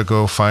better to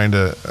go find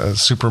a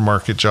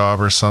supermarket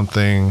job or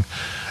something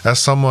as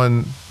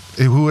someone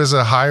who is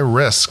a high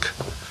risk.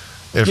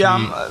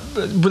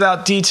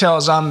 Without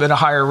details, I'm at a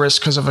higher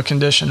risk because of a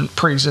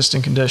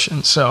pre-existing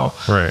condition. So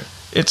right.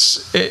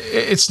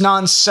 It's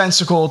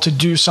nonsensical to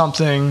do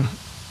something.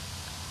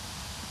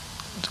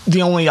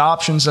 The only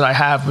options that I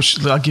have,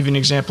 which I'll give you an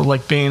example,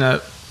 like being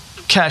a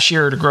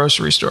cashier at a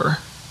grocery store.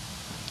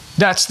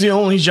 That's the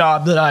only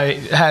job that I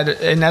had,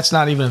 and that's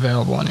not even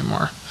available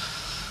anymore.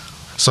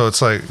 So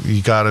it's like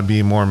you got to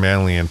be more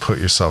manly and put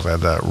yourself at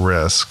that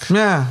risk.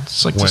 Yeah,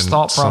 it's like this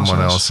thought process.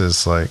 Someone else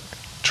is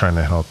trying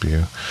to help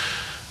you,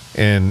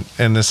 and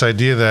this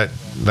idea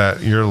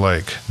that you're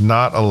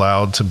not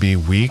allowed to be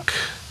weak,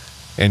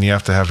 and you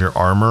have to have your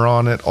armor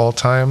on at all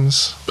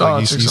times.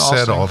 You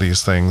said all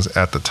these things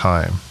at the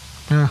time.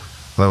 Yeah.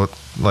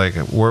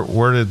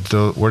 Where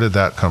did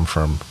that come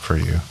from for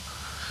you?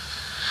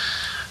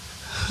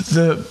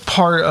 The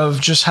part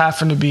of just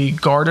having to be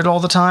guarded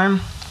all the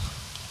time,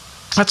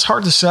 that's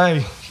hard to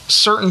say.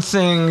 Certain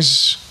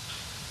things,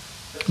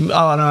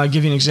 I'll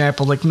give you an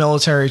example, like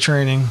military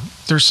training.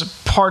 There's a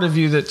part of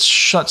you that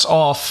shuts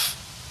off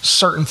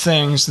certain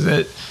things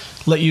that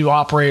let you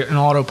operate an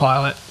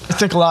autopilot. I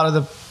think a lot of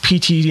the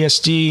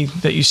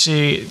PTSD that you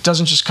see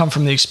doesn't just come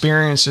from the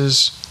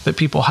experiences that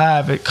people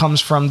have. It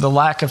comes from the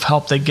lack of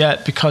help they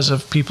get because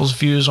of people's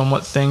views on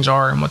what things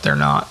are and what they're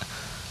not.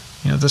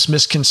 This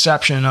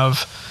misconception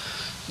of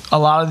a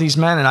lot of these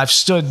men, and I've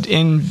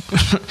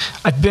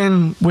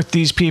been with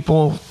these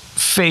people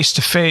face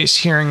to face,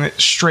 hearing it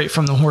straight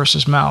from the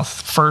horse's mouth,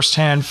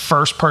 firsthand,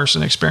 first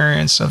person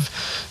experience of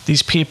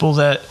these people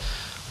that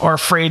are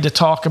afraid to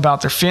talk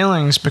about their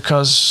feelings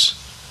because,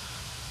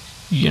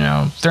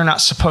 they're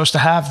not supposed to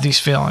have these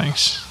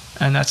feelings.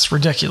 And that's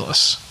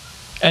ridiculous.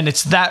 And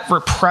it's that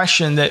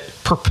repression that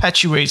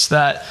perpetuates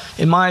that,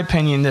 in my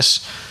opinion,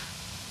 this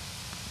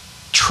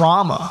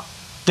trauma.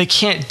 They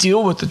can't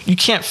deal with it. You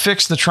can't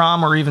fix the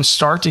trauma or even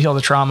start to heal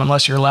the trauma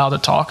unless you're allowed to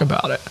talk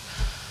about it.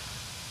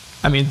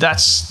 I mean,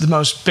 that's the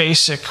most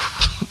basic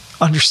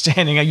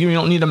understanding. You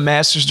don't need a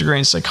master's degree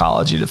in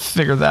psychology to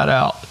figure that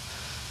out.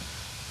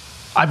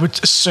 I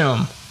would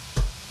assume.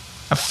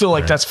 I feel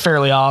like that's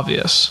fairly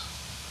obvious.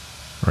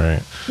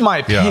 Right. My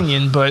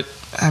opinion, but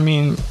I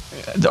mean,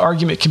 the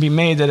argument can be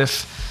made that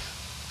if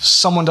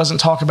someone doesn't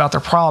talk about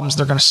their problems,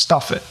 they're going to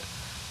stuff it.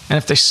 And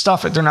if they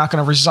stuff it, they're not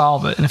going to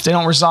resolve it. And if they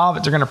don't resolve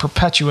it, they're going to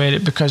perpetuate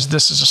it because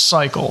this is a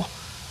cycle.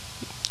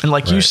 And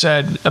like you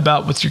said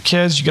about with your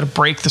kids, you got to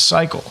break the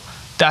cycle.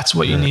 That's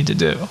what you need to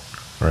do.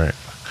 Right.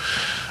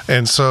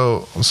 And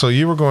so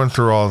you were going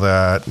through all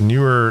that, and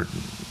you were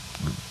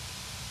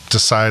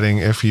deciding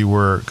if you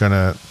were going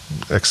to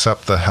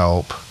accept the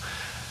help,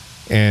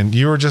 and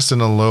you were just in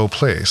a low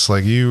place.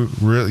 Like you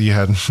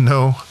had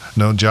no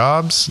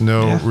jobs,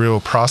 no real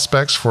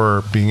prospects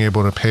for being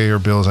able to pay your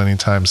bills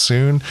anytime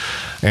soon.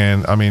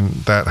 And I mean,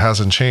 that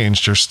hasn't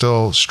changed. You're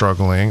still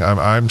struggling.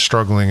 I'm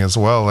struggling as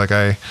well. Like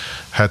I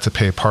had to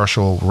pay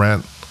partial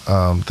rent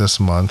this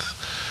month.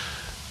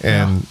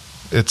 And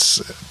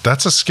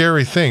that's a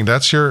scary thing.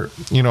 That's your,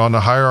 on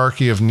the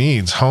hierarchy of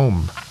needs,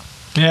 home.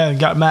 Yeah, you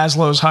got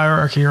Maslow's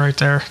hierarchy right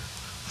there.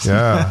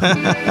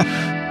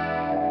 Yeah.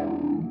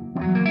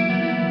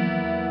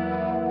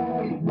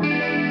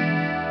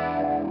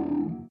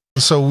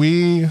 So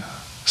we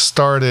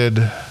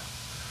started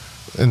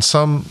in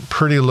some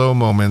pretty low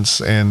moments,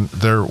 and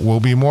there will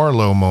be more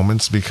low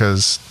moments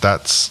because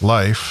that's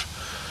life.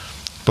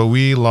 But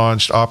we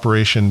launched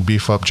Operation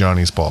Beef Up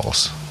Johnny's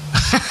Balls.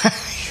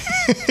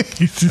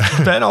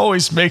 Ben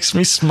always makes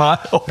me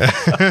smile.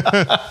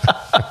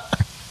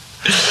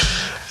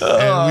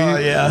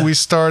 And we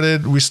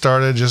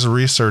started just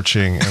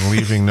researching and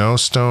leaving no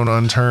stone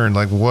unturned.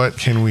 Like, what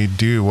can we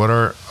do? What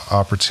are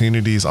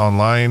opportunities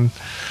online?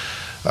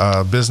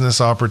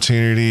 Business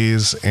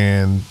opportunities,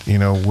 and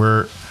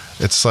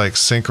it's like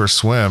sink or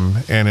swim.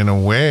 And in a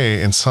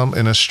way, in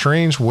a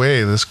strange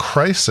way, this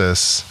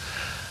crisis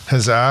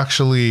has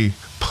actually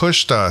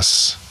pushed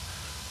us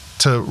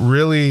to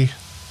really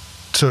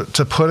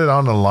to put it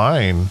on the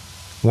line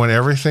when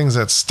everything's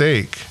at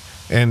stake,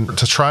 and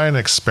to try and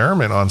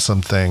experiment on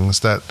some things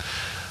that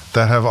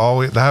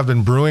have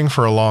been brewing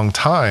for a long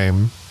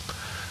time.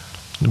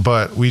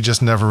 But we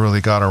just never really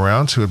got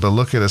around to it. But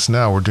look at us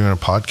now. We're doing a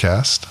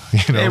podcast,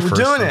 we're first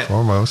doing and it.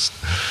 Foremost.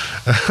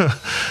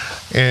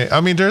 And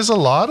I mean, there's a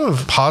lot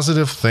of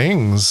positive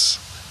things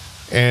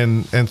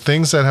and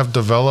things that have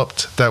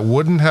developed that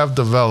wouldn't have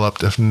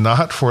developed if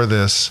not for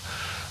this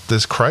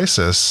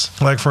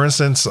crisis. Like, for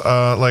instance,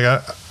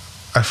 I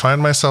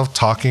find myself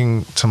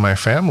talking to my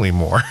family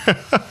more,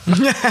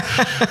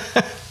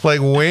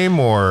 like way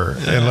more.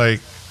 And like,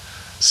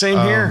 same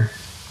here.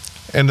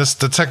 And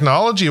the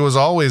technology was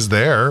always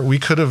there. We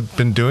could have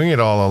been doing it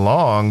all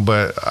along,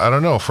 but I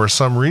don't know, for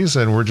some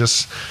reason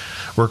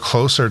we're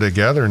closer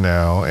together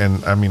now.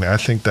 And I mean, I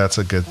think that's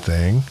a good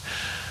thing.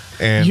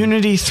 And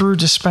unity through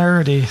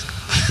disparity.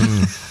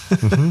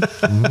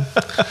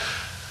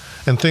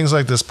 And things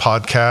like this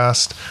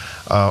podcast.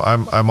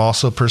 I'm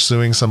also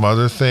pursuing some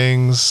other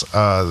things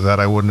that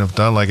I wouldn't have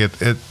done. Like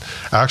it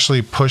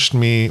actually pushed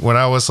me when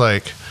I was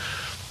like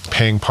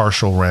paying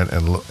partial rent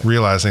and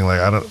realizing like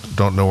I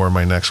don't know where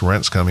my next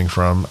rent's coming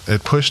from.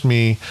 It pushed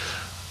me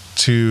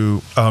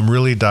to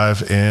really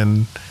dive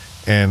in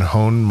and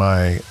hone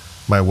my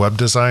web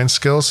design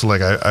skills. So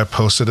like I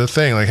posted a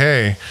thing like,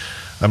 hey,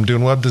 I'm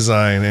doing web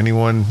design.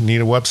 Anyone need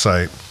a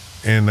website?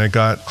 And I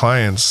got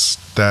clients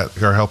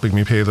that are helping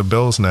me pay the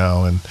bills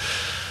now. And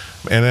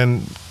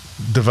then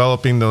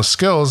developing those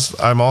skills,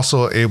 I'm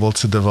also able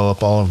to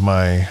develop all of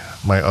my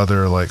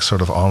other like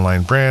sort of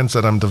online brands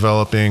that I'm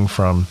developing,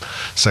 from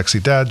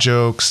Sexy Dad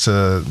Jokes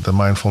to the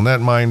Mindful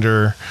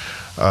Netminder,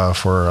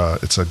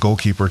 it's a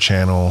goalkeeper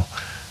channel,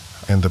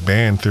 and the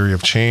band Theory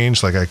of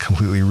Change. Like I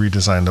completely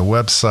redesigned the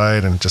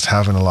website and just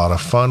having a lot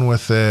of fun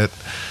with it.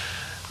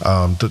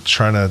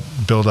 Trying to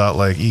build out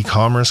like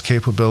e-commerce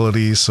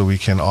capabilities so we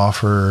can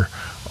offer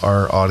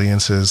our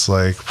audiences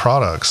like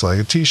products like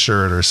a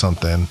t-shirt or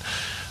something.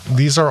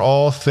 These are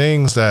all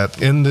things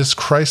that in this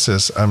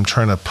crisis I'm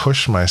trying to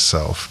push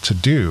myself to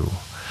do.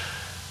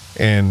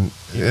 And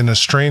in a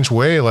strange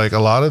way, like a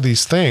lot of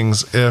these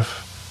things,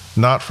 if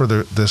not for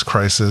this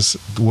crisis,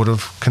 would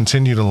have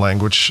continued to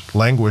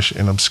languish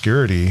in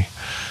obscurity.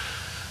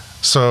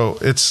 So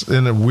it's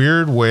in a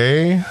weird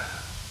way,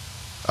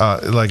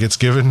 like it's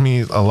given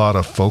me a lot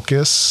of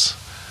focus,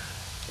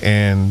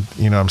 and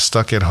I'm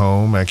stuck at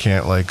home. I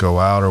can't like go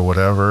out or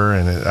whatever,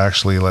 and it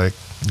actually like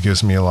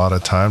gives me a lot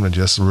of time to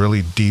just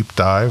really deep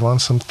dive on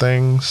some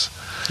things.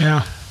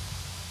 Yeah.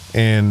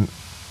 And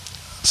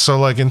so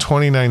like in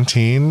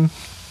 2019,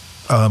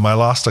 I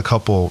lost a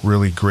couple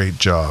really great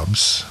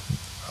jobs.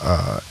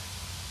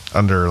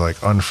 under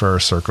like unfair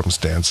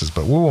circumstances,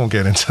 but we won't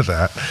get into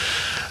that.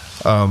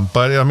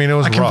 But I mean, it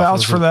was rough. I can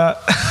vouch for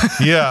that.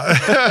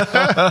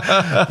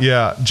 Yeah.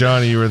 Yeah.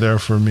 Johnny, you were there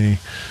for me.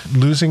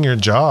 Losing your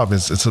job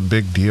it's a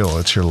big deal.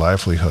 It's your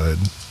livelihood.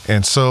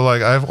 And so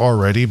like I've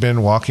already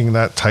been walking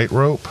that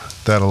tightrope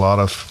that a lot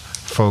of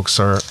folks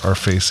are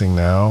facing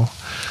now.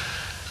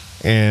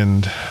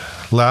 And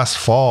last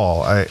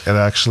fall, it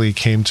actually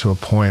came to a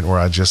point where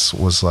I just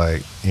was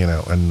like,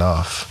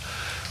 enough.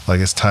 Like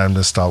it's time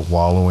to stop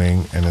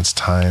wallowing and it's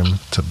time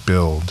to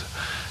build.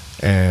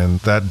 And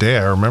that day,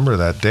 I remember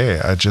that day,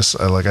 I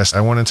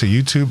went into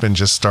YouTube and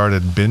just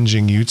started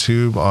binging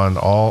YouTube on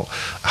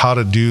how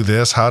to do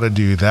this, how to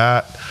do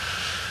that,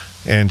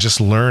 and just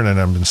learn. And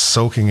I've been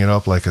soaking it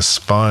up like a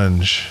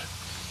sponge.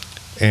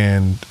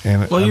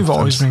 Well, you've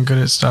always been good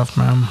at stuff,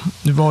 man.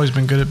 You've always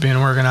been good at being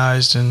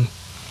organized and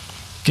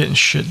getting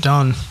shit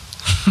done.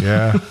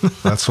 Yeah,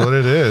 that's what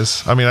it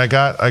is. I mean, I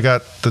got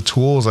the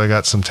tools, I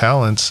got some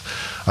talents.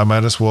 I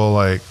might as well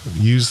like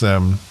use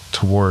them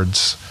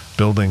towards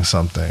building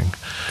something.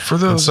 For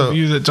those of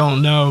you that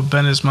don't know,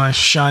 Ben is my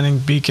shining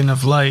beacon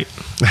of light.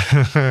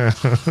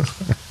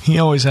 He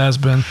always has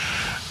been.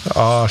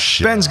 Oh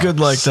shit. Ben's good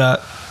like that.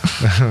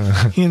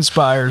 He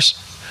inspires.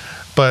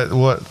 But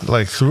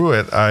through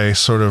it, I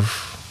sort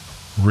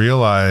of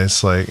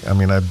realized,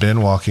 I've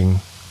been walking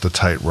the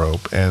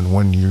tightrope, and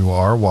when you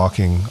are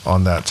walking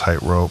on that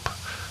tightrope,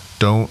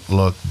 don't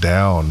look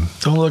down.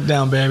 Don't look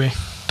down, baby.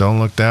 Don't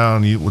look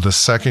down. The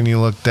second you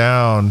look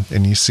down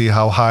and you see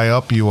how high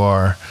up you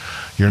are,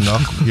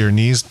 your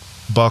knees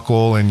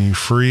buckle and you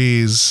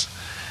freeze,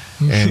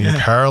 and you're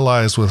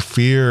paralyzed with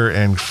fear.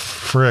 And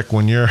frick,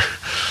 when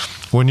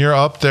you're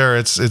up there,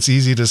 it's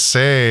easy to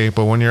say,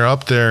 but when you're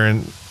up there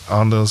and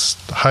on those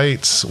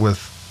heights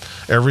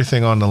with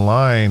everything on the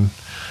line,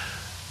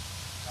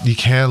 you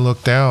can't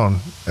look down.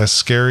 As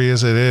scary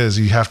as it is,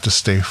 you have to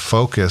stay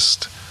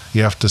focused.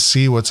 You have to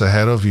see what's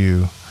ahead of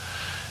you,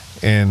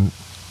 and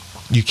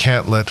you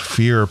can't let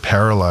fear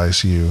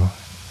paralyze you.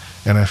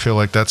 And I feel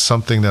like that's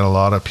something that a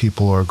lot of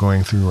people are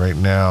going through right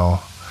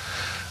now.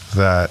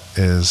 That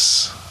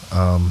is,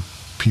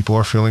 people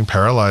are feeling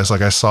paralyzed.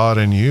 Like I saw it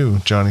in you,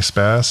 Johnny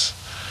Spass.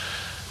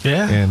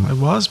 Yeah, it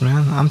was,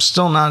 man. I'm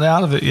still not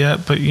out of it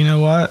yet, but you know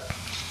what?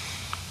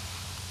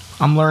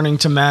 I'm learning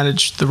to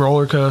manage the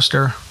roller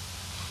coaster.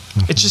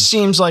 It just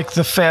seems like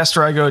the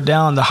faster I go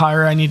down, the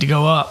higher I need to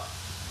go up.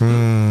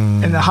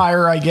 And the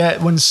higher I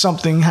get, when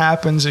something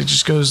happens, it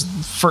just goes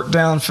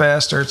down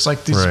faster. It's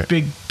like these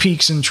big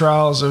peaks and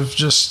trials of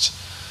just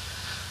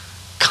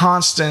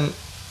constant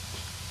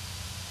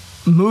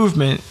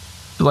movement,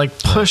 like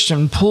pushed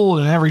and pulled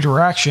in every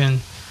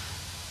direction.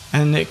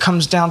 And it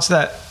comes down to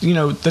that,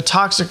 the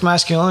toxic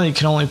masculinity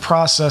can only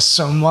process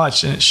so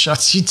much, and it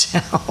shuts you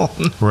down.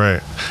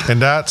 Right.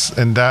 And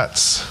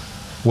that's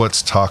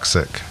what's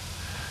toxic.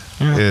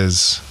 Yeah.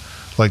 Is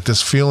like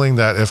this feeling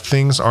that if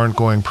things aren't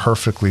going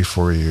perfectly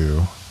for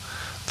you,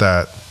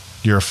 that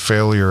you're a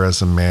failure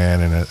as a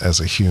man and as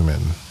a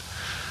human.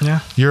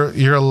 Yeah.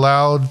 You're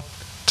allowed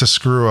to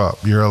screw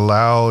up. You're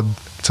allowed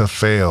to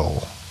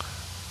fail.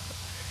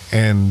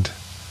 And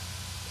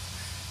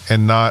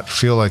not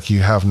feel like you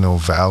have no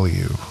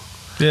value.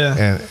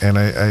 Yeah. And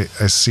I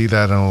see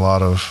that in a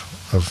lot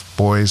of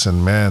boys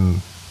and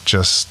men,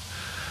 just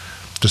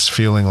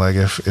feeling like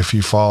if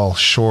you fall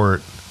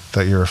short,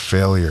 that you're a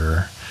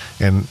failure.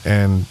 And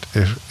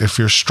if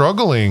you're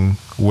struggling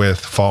with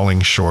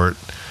falling short,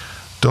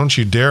 don't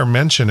you dare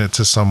mention it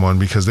to someone,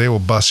 because they will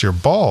bust your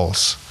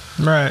balls.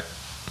 Right.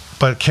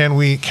 But can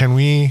we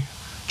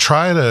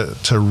try to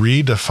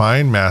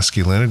redefine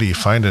masculinity,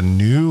 find a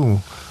new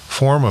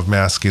form of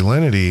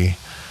masculinity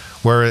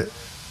where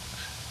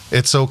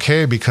it's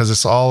okay, because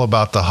it's all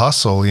about the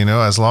hustle,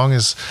 as long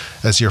as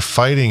you're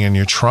fighting and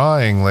you're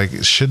trying,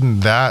 like,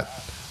 shouldn't that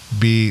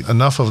be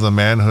enough of the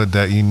manhood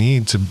that you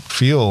need to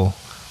feel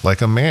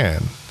like a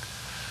man?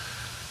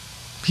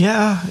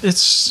 Yeah,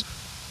 it's,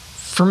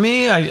 for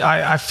me,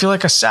 I feel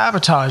like I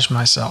sabotage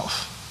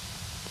myself.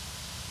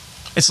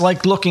 It's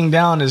like looking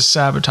down is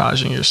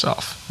sabotaging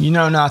yourself. You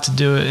know not to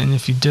do it, and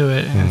if you do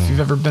it, and if you've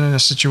ever been in a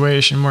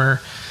situation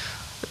where,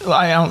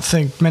 I don't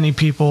think many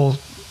people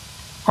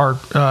are,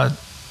 what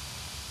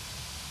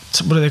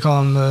do they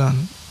call them? The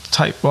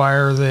tight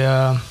wire,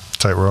 the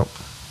tightrope.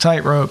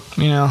 Tightrope.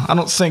 I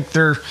don't think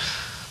they're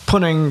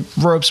putting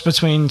ropes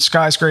between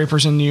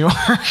skyscrapers in New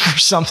York or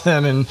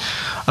something, and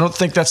I don't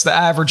think that's the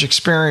average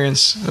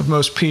experience of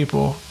most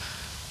people.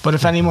 But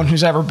if anyone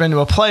who's ever been to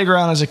a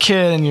playground as a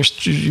kid and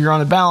you're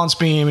on a balance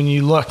beam and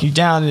you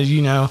down, and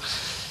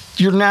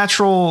your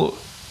natural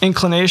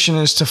inclination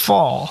is to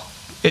fall.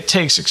 It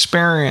takes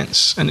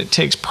experience and it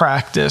takes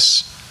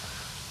practice,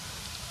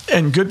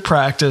 and good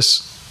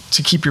practice,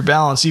 to keep your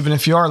balance, even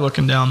if you are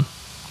looking down.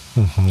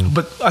 Mm-hmm.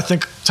 But I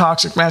think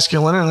toxic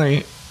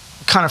masculinity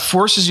kind of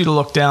forces you to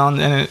look down,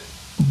 and it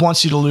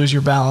wants you to lose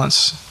your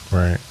balance.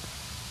 Right.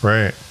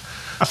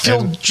 I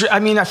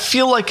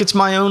feel like it's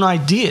my own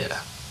idea.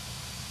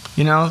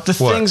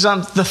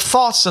 The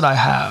thoughts that I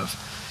have.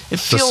 It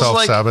feels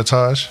like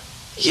self-sabotage.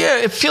 Yeah,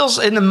 it feels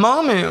in the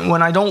moment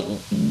when I don't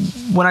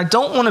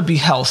want to be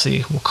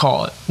healthy, we'll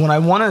call it. When I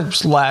want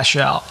to lash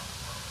out,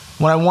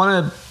 when I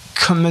want to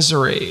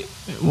commiserate,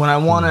 when I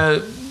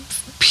want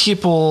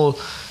people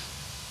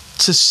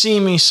to see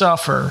me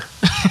suffer,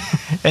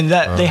 and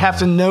that they have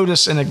to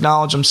notice and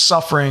acknowledge I'm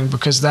suffering,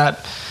 because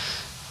that,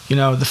 you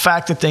know, the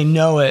fact that they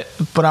know it,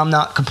 but I'm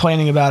not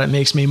complaining about it,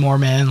 makes me more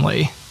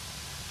manly.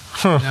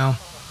 You know?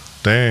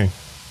 Dang.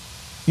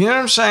 You know what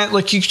I'm saying?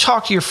 Like, you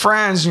talk to your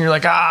friends and you're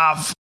like,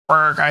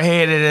 work, I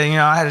hated it, you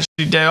know, I had a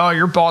shitty day, oh,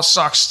 your boss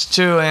sucks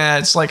too.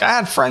 And it's like, I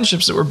had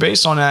friendships that were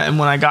based on that, and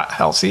when I got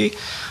healthy,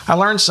 I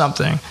learned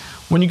something.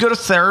 When you go to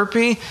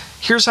therapy,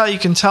 here's how you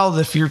can tell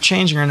if you're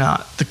changing or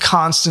not. The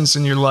constants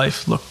in your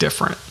life look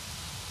different.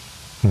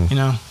 You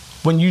know,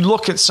 when you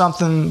look at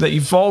something that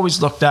you've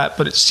always looked at,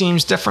 but it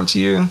seems different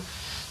to you,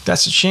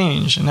 that's a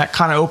change. And that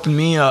kind of opened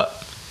me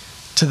up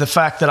to the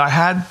fact that I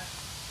had,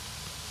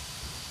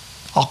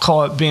 I'll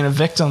call it being a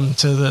victim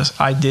to the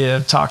idea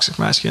of toxic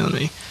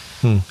masculinity.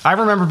 I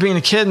remember being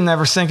a kid and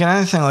never thinking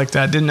anything like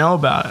that. Didn't know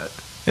about it.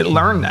 I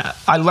learned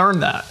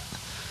that.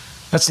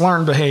 That's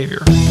learned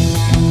behavior.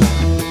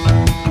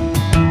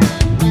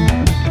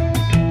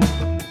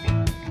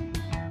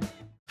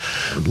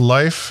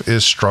 Life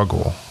is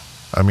struggle.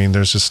 I mean,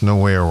 there's just no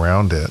way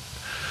around it.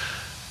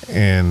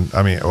 And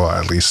I mean, well,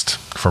 at least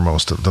for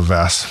most of the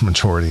vast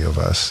majority of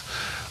us,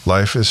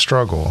 life is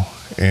struggle.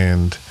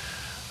 And,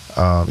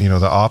 you know,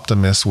 the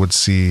optimist would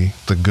see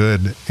the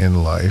good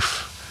in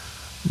life,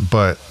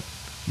 but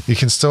you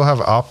can still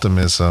have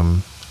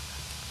optimism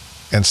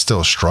and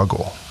still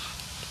struggle.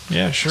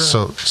 Yeah, sure.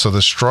 So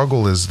the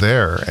struggle is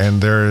there,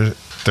 and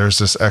there's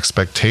this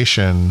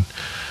expectation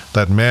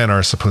that men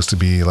are supposed to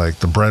be like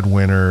the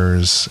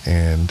breadwinners,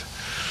 and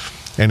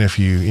if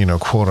you know,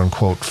 quote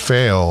unquote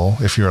fail,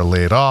 if you're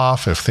laid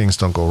off, if things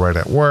don't go right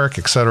at work,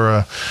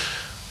 etc.,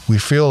 we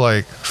feel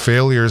like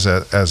failures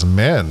as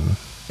men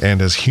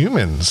and as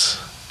humans.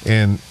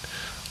 And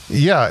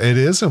yeah, it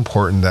is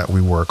important that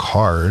we work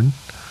hard,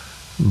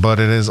 but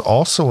it is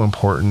also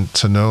important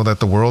to know that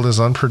the world is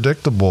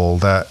unpredictable,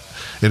 that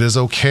it is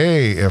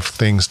okay if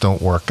things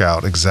don't work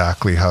out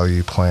exactly how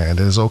you planned.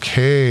 It is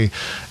okay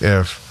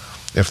if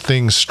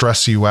things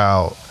stress you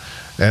out.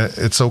 And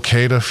it's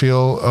okay to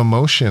feel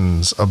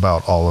emotions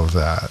about all of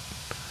that.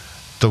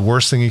 The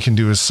worst thing you can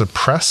do is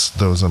suppress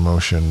those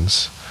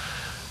emotions.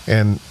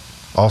 And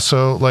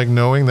also, like,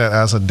 knowing that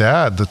as a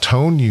dad, the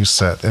tone you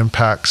set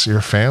impacts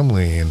your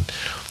family, and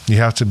you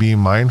have to be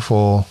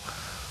mindful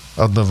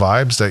of the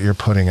vibes that you're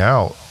putting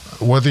out,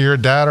 whether you're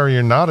a dad or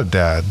you're not a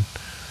dad.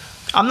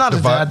 I'm not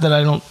a dad that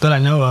I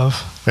know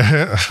of.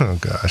 Oh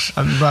gosh.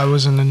 I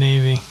was in the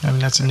Navy. I mean,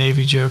 that's a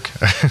Navy joke.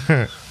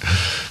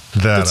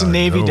 That's a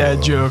Navy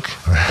dad joke.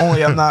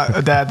 Only I'm not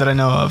a dad that I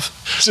know of.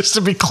 Just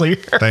to be clear.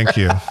 Thank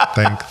you.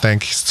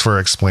 Thanks for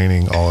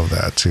explaining all of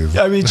that too.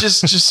 I mean,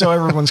 just so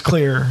everyone's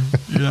clear,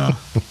 you know.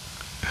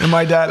 And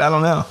my dad, I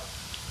don't know.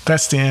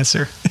 That's the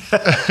answer.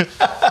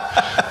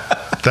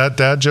 That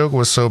dad joke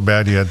was so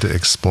bad you had to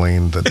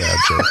explain the dad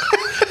joke.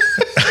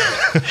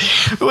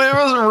 Well, it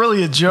wasn't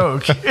really a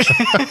joke.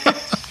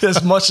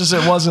 As much as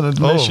it was an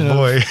admission. Oh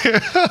boy.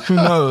 Who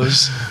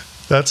knows?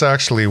 That's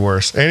actually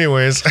worse.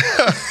 Anyways.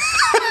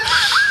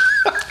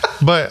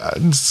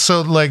 But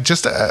so, like,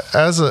 just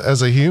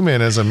as a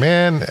human, as a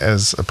man,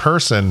 as a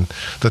person,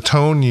 the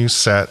tone you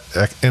set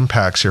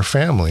impacts your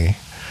family.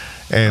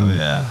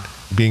 And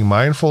being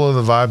mindful of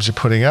the vibes you're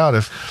putting out.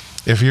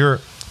 If you're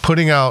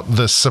putting out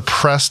the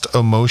suppressed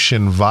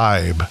emotion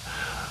vibe,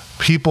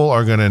 people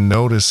are going to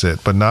notice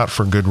it, but not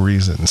for good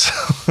reasons.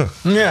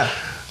 Yeah.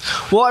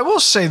 Well, I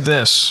will say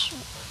this.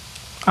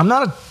 I'm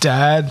not a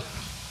dad,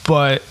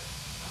 but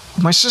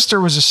my sister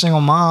was a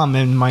single mom,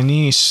 and my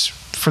niece,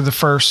 for the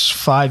first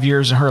 5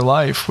 years of her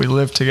life, we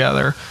lived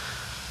together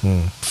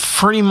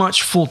pretty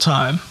much full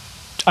time.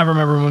 I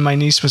remember when my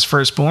niece was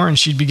first born,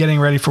 she'd be getting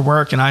ready for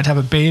work, and I'd have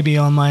a baby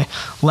on my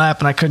lap,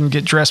 and I couldn't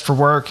get dressed for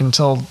work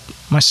until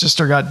my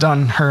sister got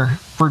done her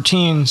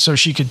routine so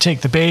she could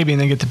take the baby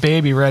and then get the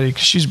baby ready,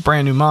 because she's a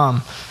brand new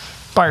mom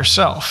by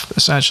herself,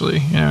 essentially.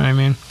 You know what I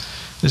mean?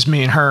 There's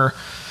me and her.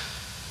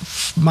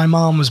 My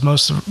mom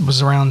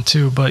was around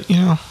too, but, you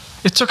know,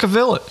 it took a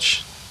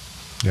village.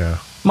 Yeah.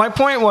 My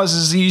point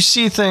is you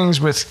see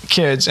things with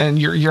kids, and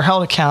you're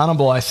held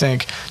accountable, I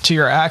think, to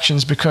your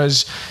actions,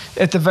 because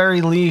at the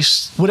very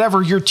least,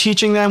 whatever you're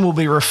teaching them will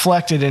be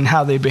reflected in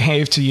how they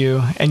behave to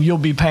you, and you'll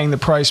be paying the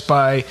price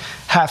by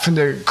having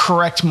to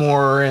correct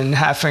more and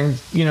having,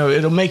 you know,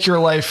 it'll make your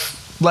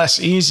life less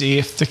easy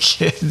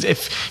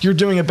if you're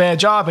doing a bad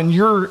job, and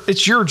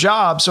it's your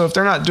job. So if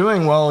they're not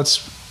doing well,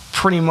 it's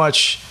pretty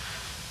much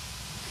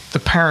the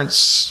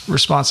parent's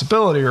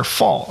responsibility or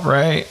fault,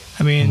 right?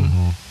 I mean,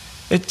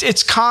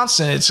 it's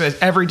constant. It's an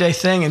everyday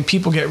thing, and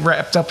people get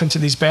wrapped up into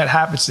these bad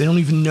habits. They don't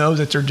even know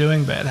that they're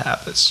doing bad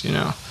habits, you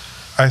know?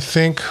 I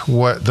think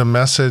what the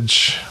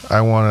message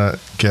I want to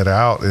get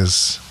out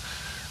is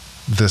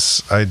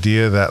this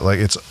idea that, like,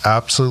 it's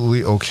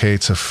absolutely okay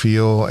to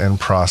feel and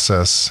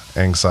process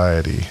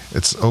anxiety.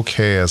 It's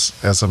okay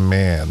as a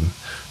man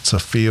to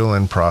feel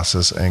and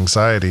process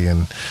anxiety.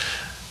 And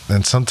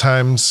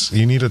sometimes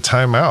you need a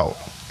timeout.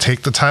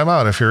 Take the time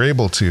out if you're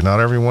able to. Not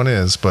everyone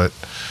is,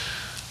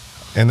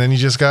 and then you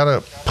just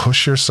gotta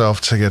push yourself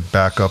to get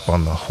back up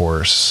on the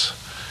horse.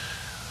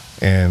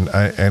 And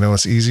I know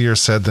it's easier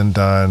said than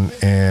done.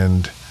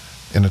 And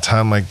in a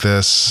time like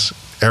this,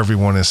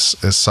 everyone is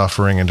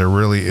suffering, and there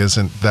really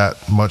isn't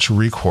that much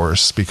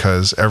recourse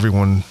because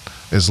everyone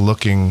is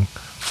looking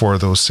for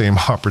those same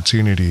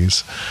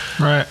opportunities.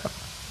 Right.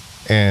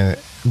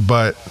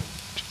 But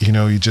you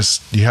know, you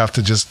have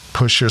to just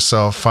push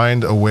yourself,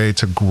 find a way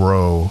to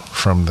grow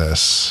from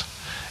this.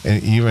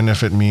 And even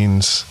if it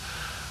means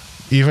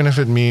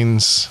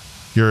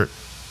your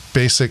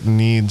basic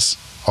needs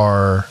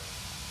are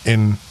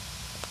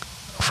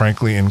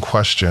frankly in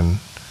question,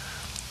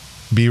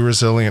 be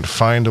resilient,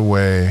 find a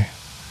way,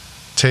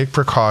 take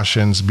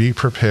precautions, be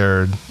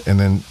prepared,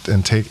 and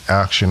take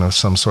action of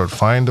some sort.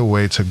 Find a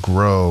way to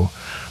grow,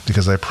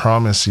 because I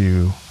promise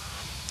you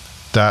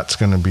that's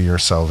going to be your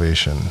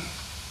salvation.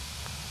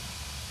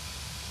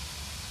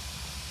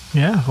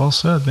 Yeah, well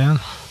said,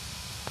 man.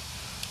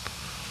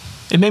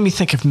 It made me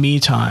think of me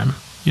time.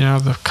 You know,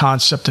 the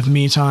concept of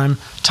me time.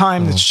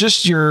 Time that's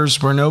just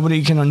yours, where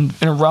nobody can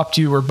interrupt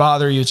you or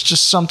bother you. It's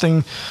just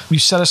something, you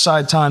set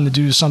aside time to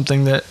do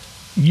something that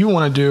you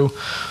want to do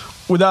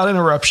without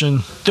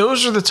interruption.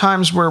 Those are the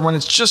times where, when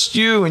it's just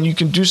you and you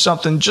can do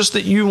something just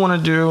that you want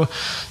to do,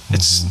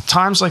 it's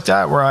times like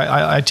that where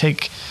I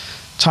take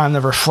time to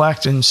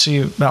reflect and see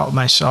about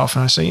myself,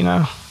 and I say, you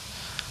know,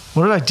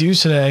 what did I do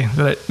today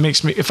that it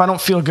makes me, if I don't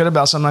feel good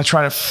about something, I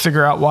try to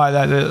figure out why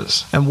that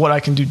is and what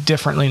I can do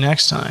differently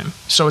next time.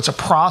 So it's a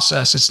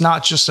process. It's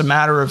not just a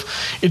matter of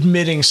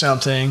admitting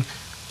something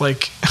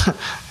like,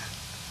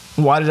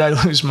 why did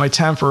I lose my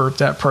temper at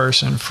that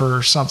person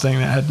for something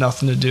that had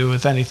nothing to do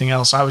with anything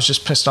else? I was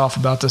just pissed off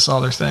about this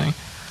other thing.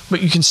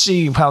 But you can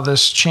see how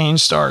this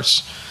change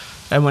starts.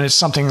 And when it's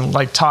something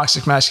like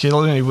toxic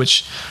masculinity,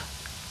 which,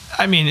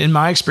 I mean, in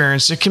my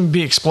experience, it can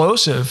be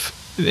explosive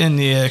in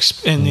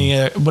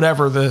the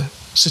whatever the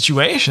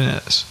situation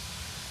is,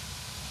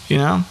 you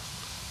know?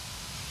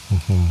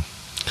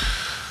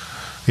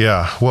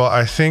 Yeah. Well,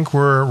 I think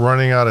we're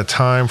running out of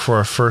time for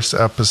our first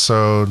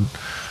episode.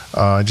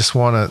 I just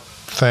want to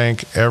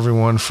thank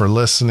everyone for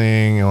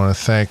listening. I want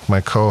to thank my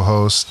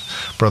co-host,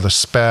 Brother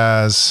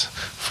Spaz,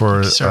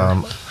 for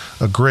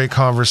a great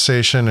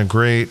conversation, a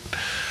great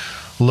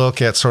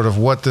look at sort of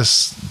what the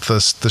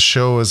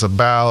show is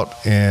about,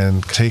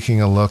 and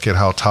taking a look at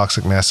how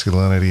toxic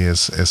masculinity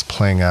is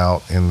playing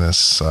out in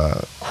this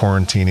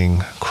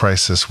quarantining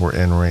crisis we're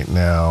in right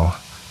now.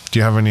 Do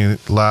you have any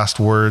last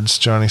words,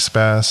 Johnny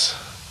Spaz?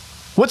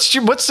 What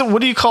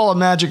do you call a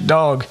magic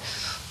dog?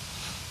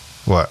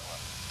 What?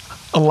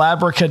 A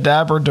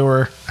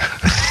labracadabrador.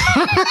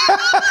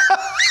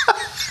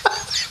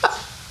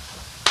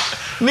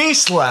 Knee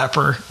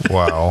slapper.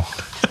 Wow.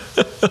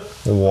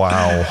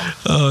 Wow.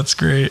 Oh, that's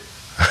great.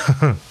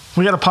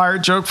 We got a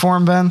pirate joke for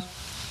him, Ben?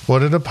 What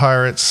did a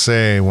pirate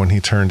say when he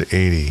turned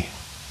 80?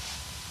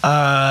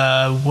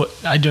 What?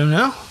 I don't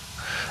know.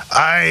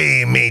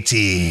 Aye,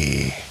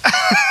 matey.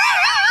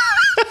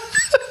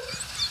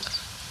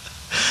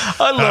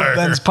 I love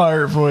Ben's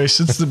pirate voice.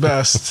 It's the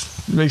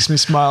best. It makes me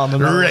smile.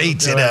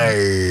 Rated R.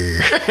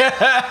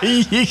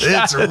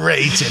 It's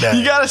rated R.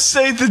 You gotta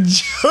say the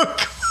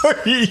joke or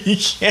you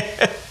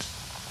can't.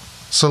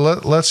 So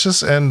let's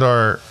just end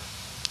our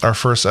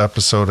first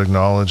episode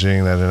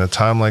acknowledging that in a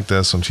time like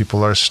this, when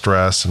people are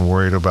stressed and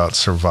worried about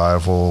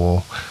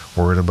survival,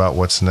 worried about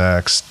what's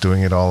next,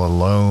 doing it all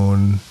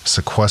alone,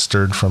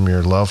 sequestered from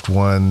your loved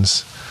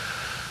ones.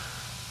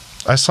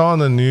 I saw on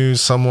the news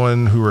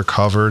someone who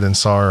recovered and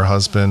saw her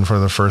husband for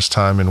the first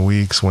time in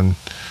weeks when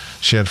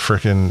she had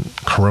freaking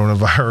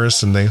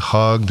coronavirus, and they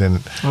hugged, and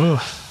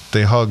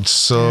they hugged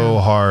so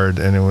hard,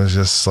 and it was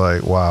just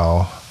like,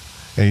 wow.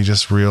 And you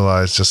just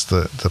realize just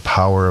the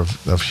power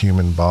of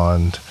human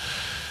bond.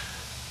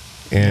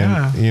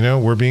 And, you know,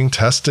 we're being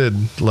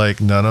tested like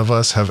none of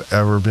us have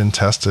ever been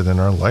tested in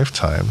our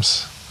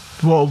lifetimes.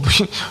 Well,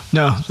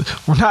 no,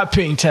 we're not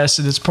being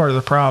tested. It's part of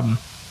the problem.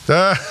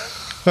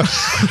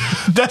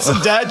 That's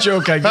a dad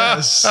joke, I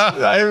guess.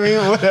 I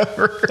mean,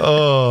 whatever.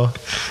 Oh.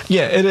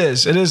 Yeah, it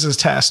is. It is a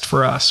test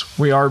for us.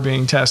 We are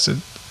being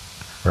tested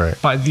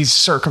by these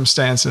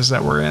circumstances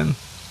that we're in,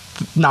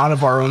 not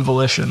of our own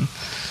volition.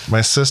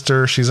 My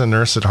sister, she's a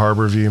nurse at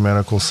Harborview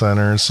Medical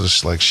Center, so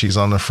she's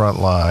on the front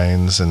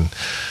lines, and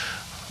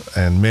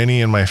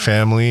many in my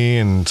family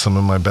and some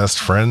of my best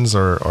friends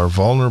are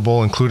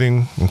vulnerable,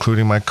 including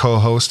my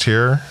co-host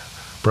here,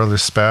 Brother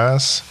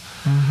Spaz.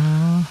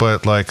 Mm-hmm.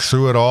 But like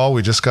through it all,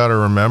 we just got to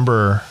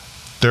remember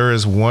there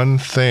is one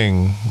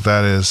thing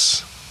that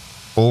is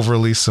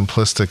overly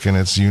simplistic in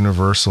its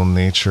universal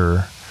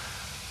nature,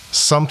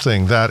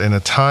 something that in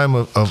a time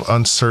of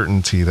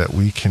uncertainty that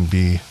we can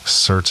be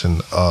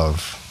certain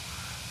of,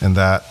 and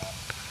that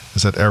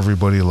is that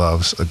everybody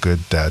loves a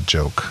good dad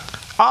joke.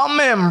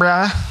 Amen,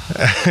 bruh.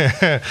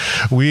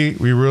 We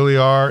really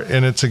are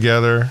in it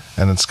together,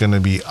 and it's going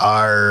to be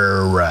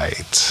all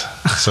right.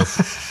 So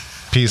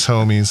peace,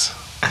 homies.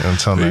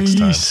 Until next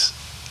time.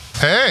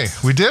 Hey,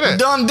 we did it.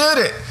 Done did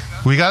it.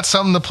 We got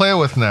something to play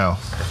with now.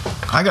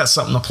 I got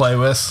something to play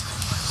with.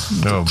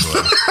 Oh,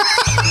 boy.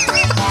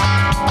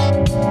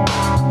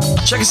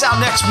 Check us out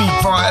next week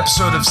for our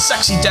episode of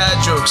Sexy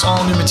Dad Jokes.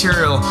 All new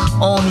material,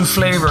 all new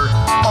flavor,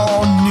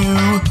 all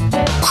new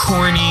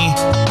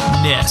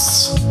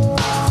corniness.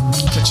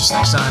 Catch us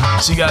next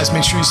time. So you guys,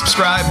 make sure you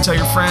subscribe, tell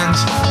your friends,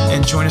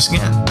 and join us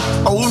again.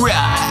 All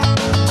right.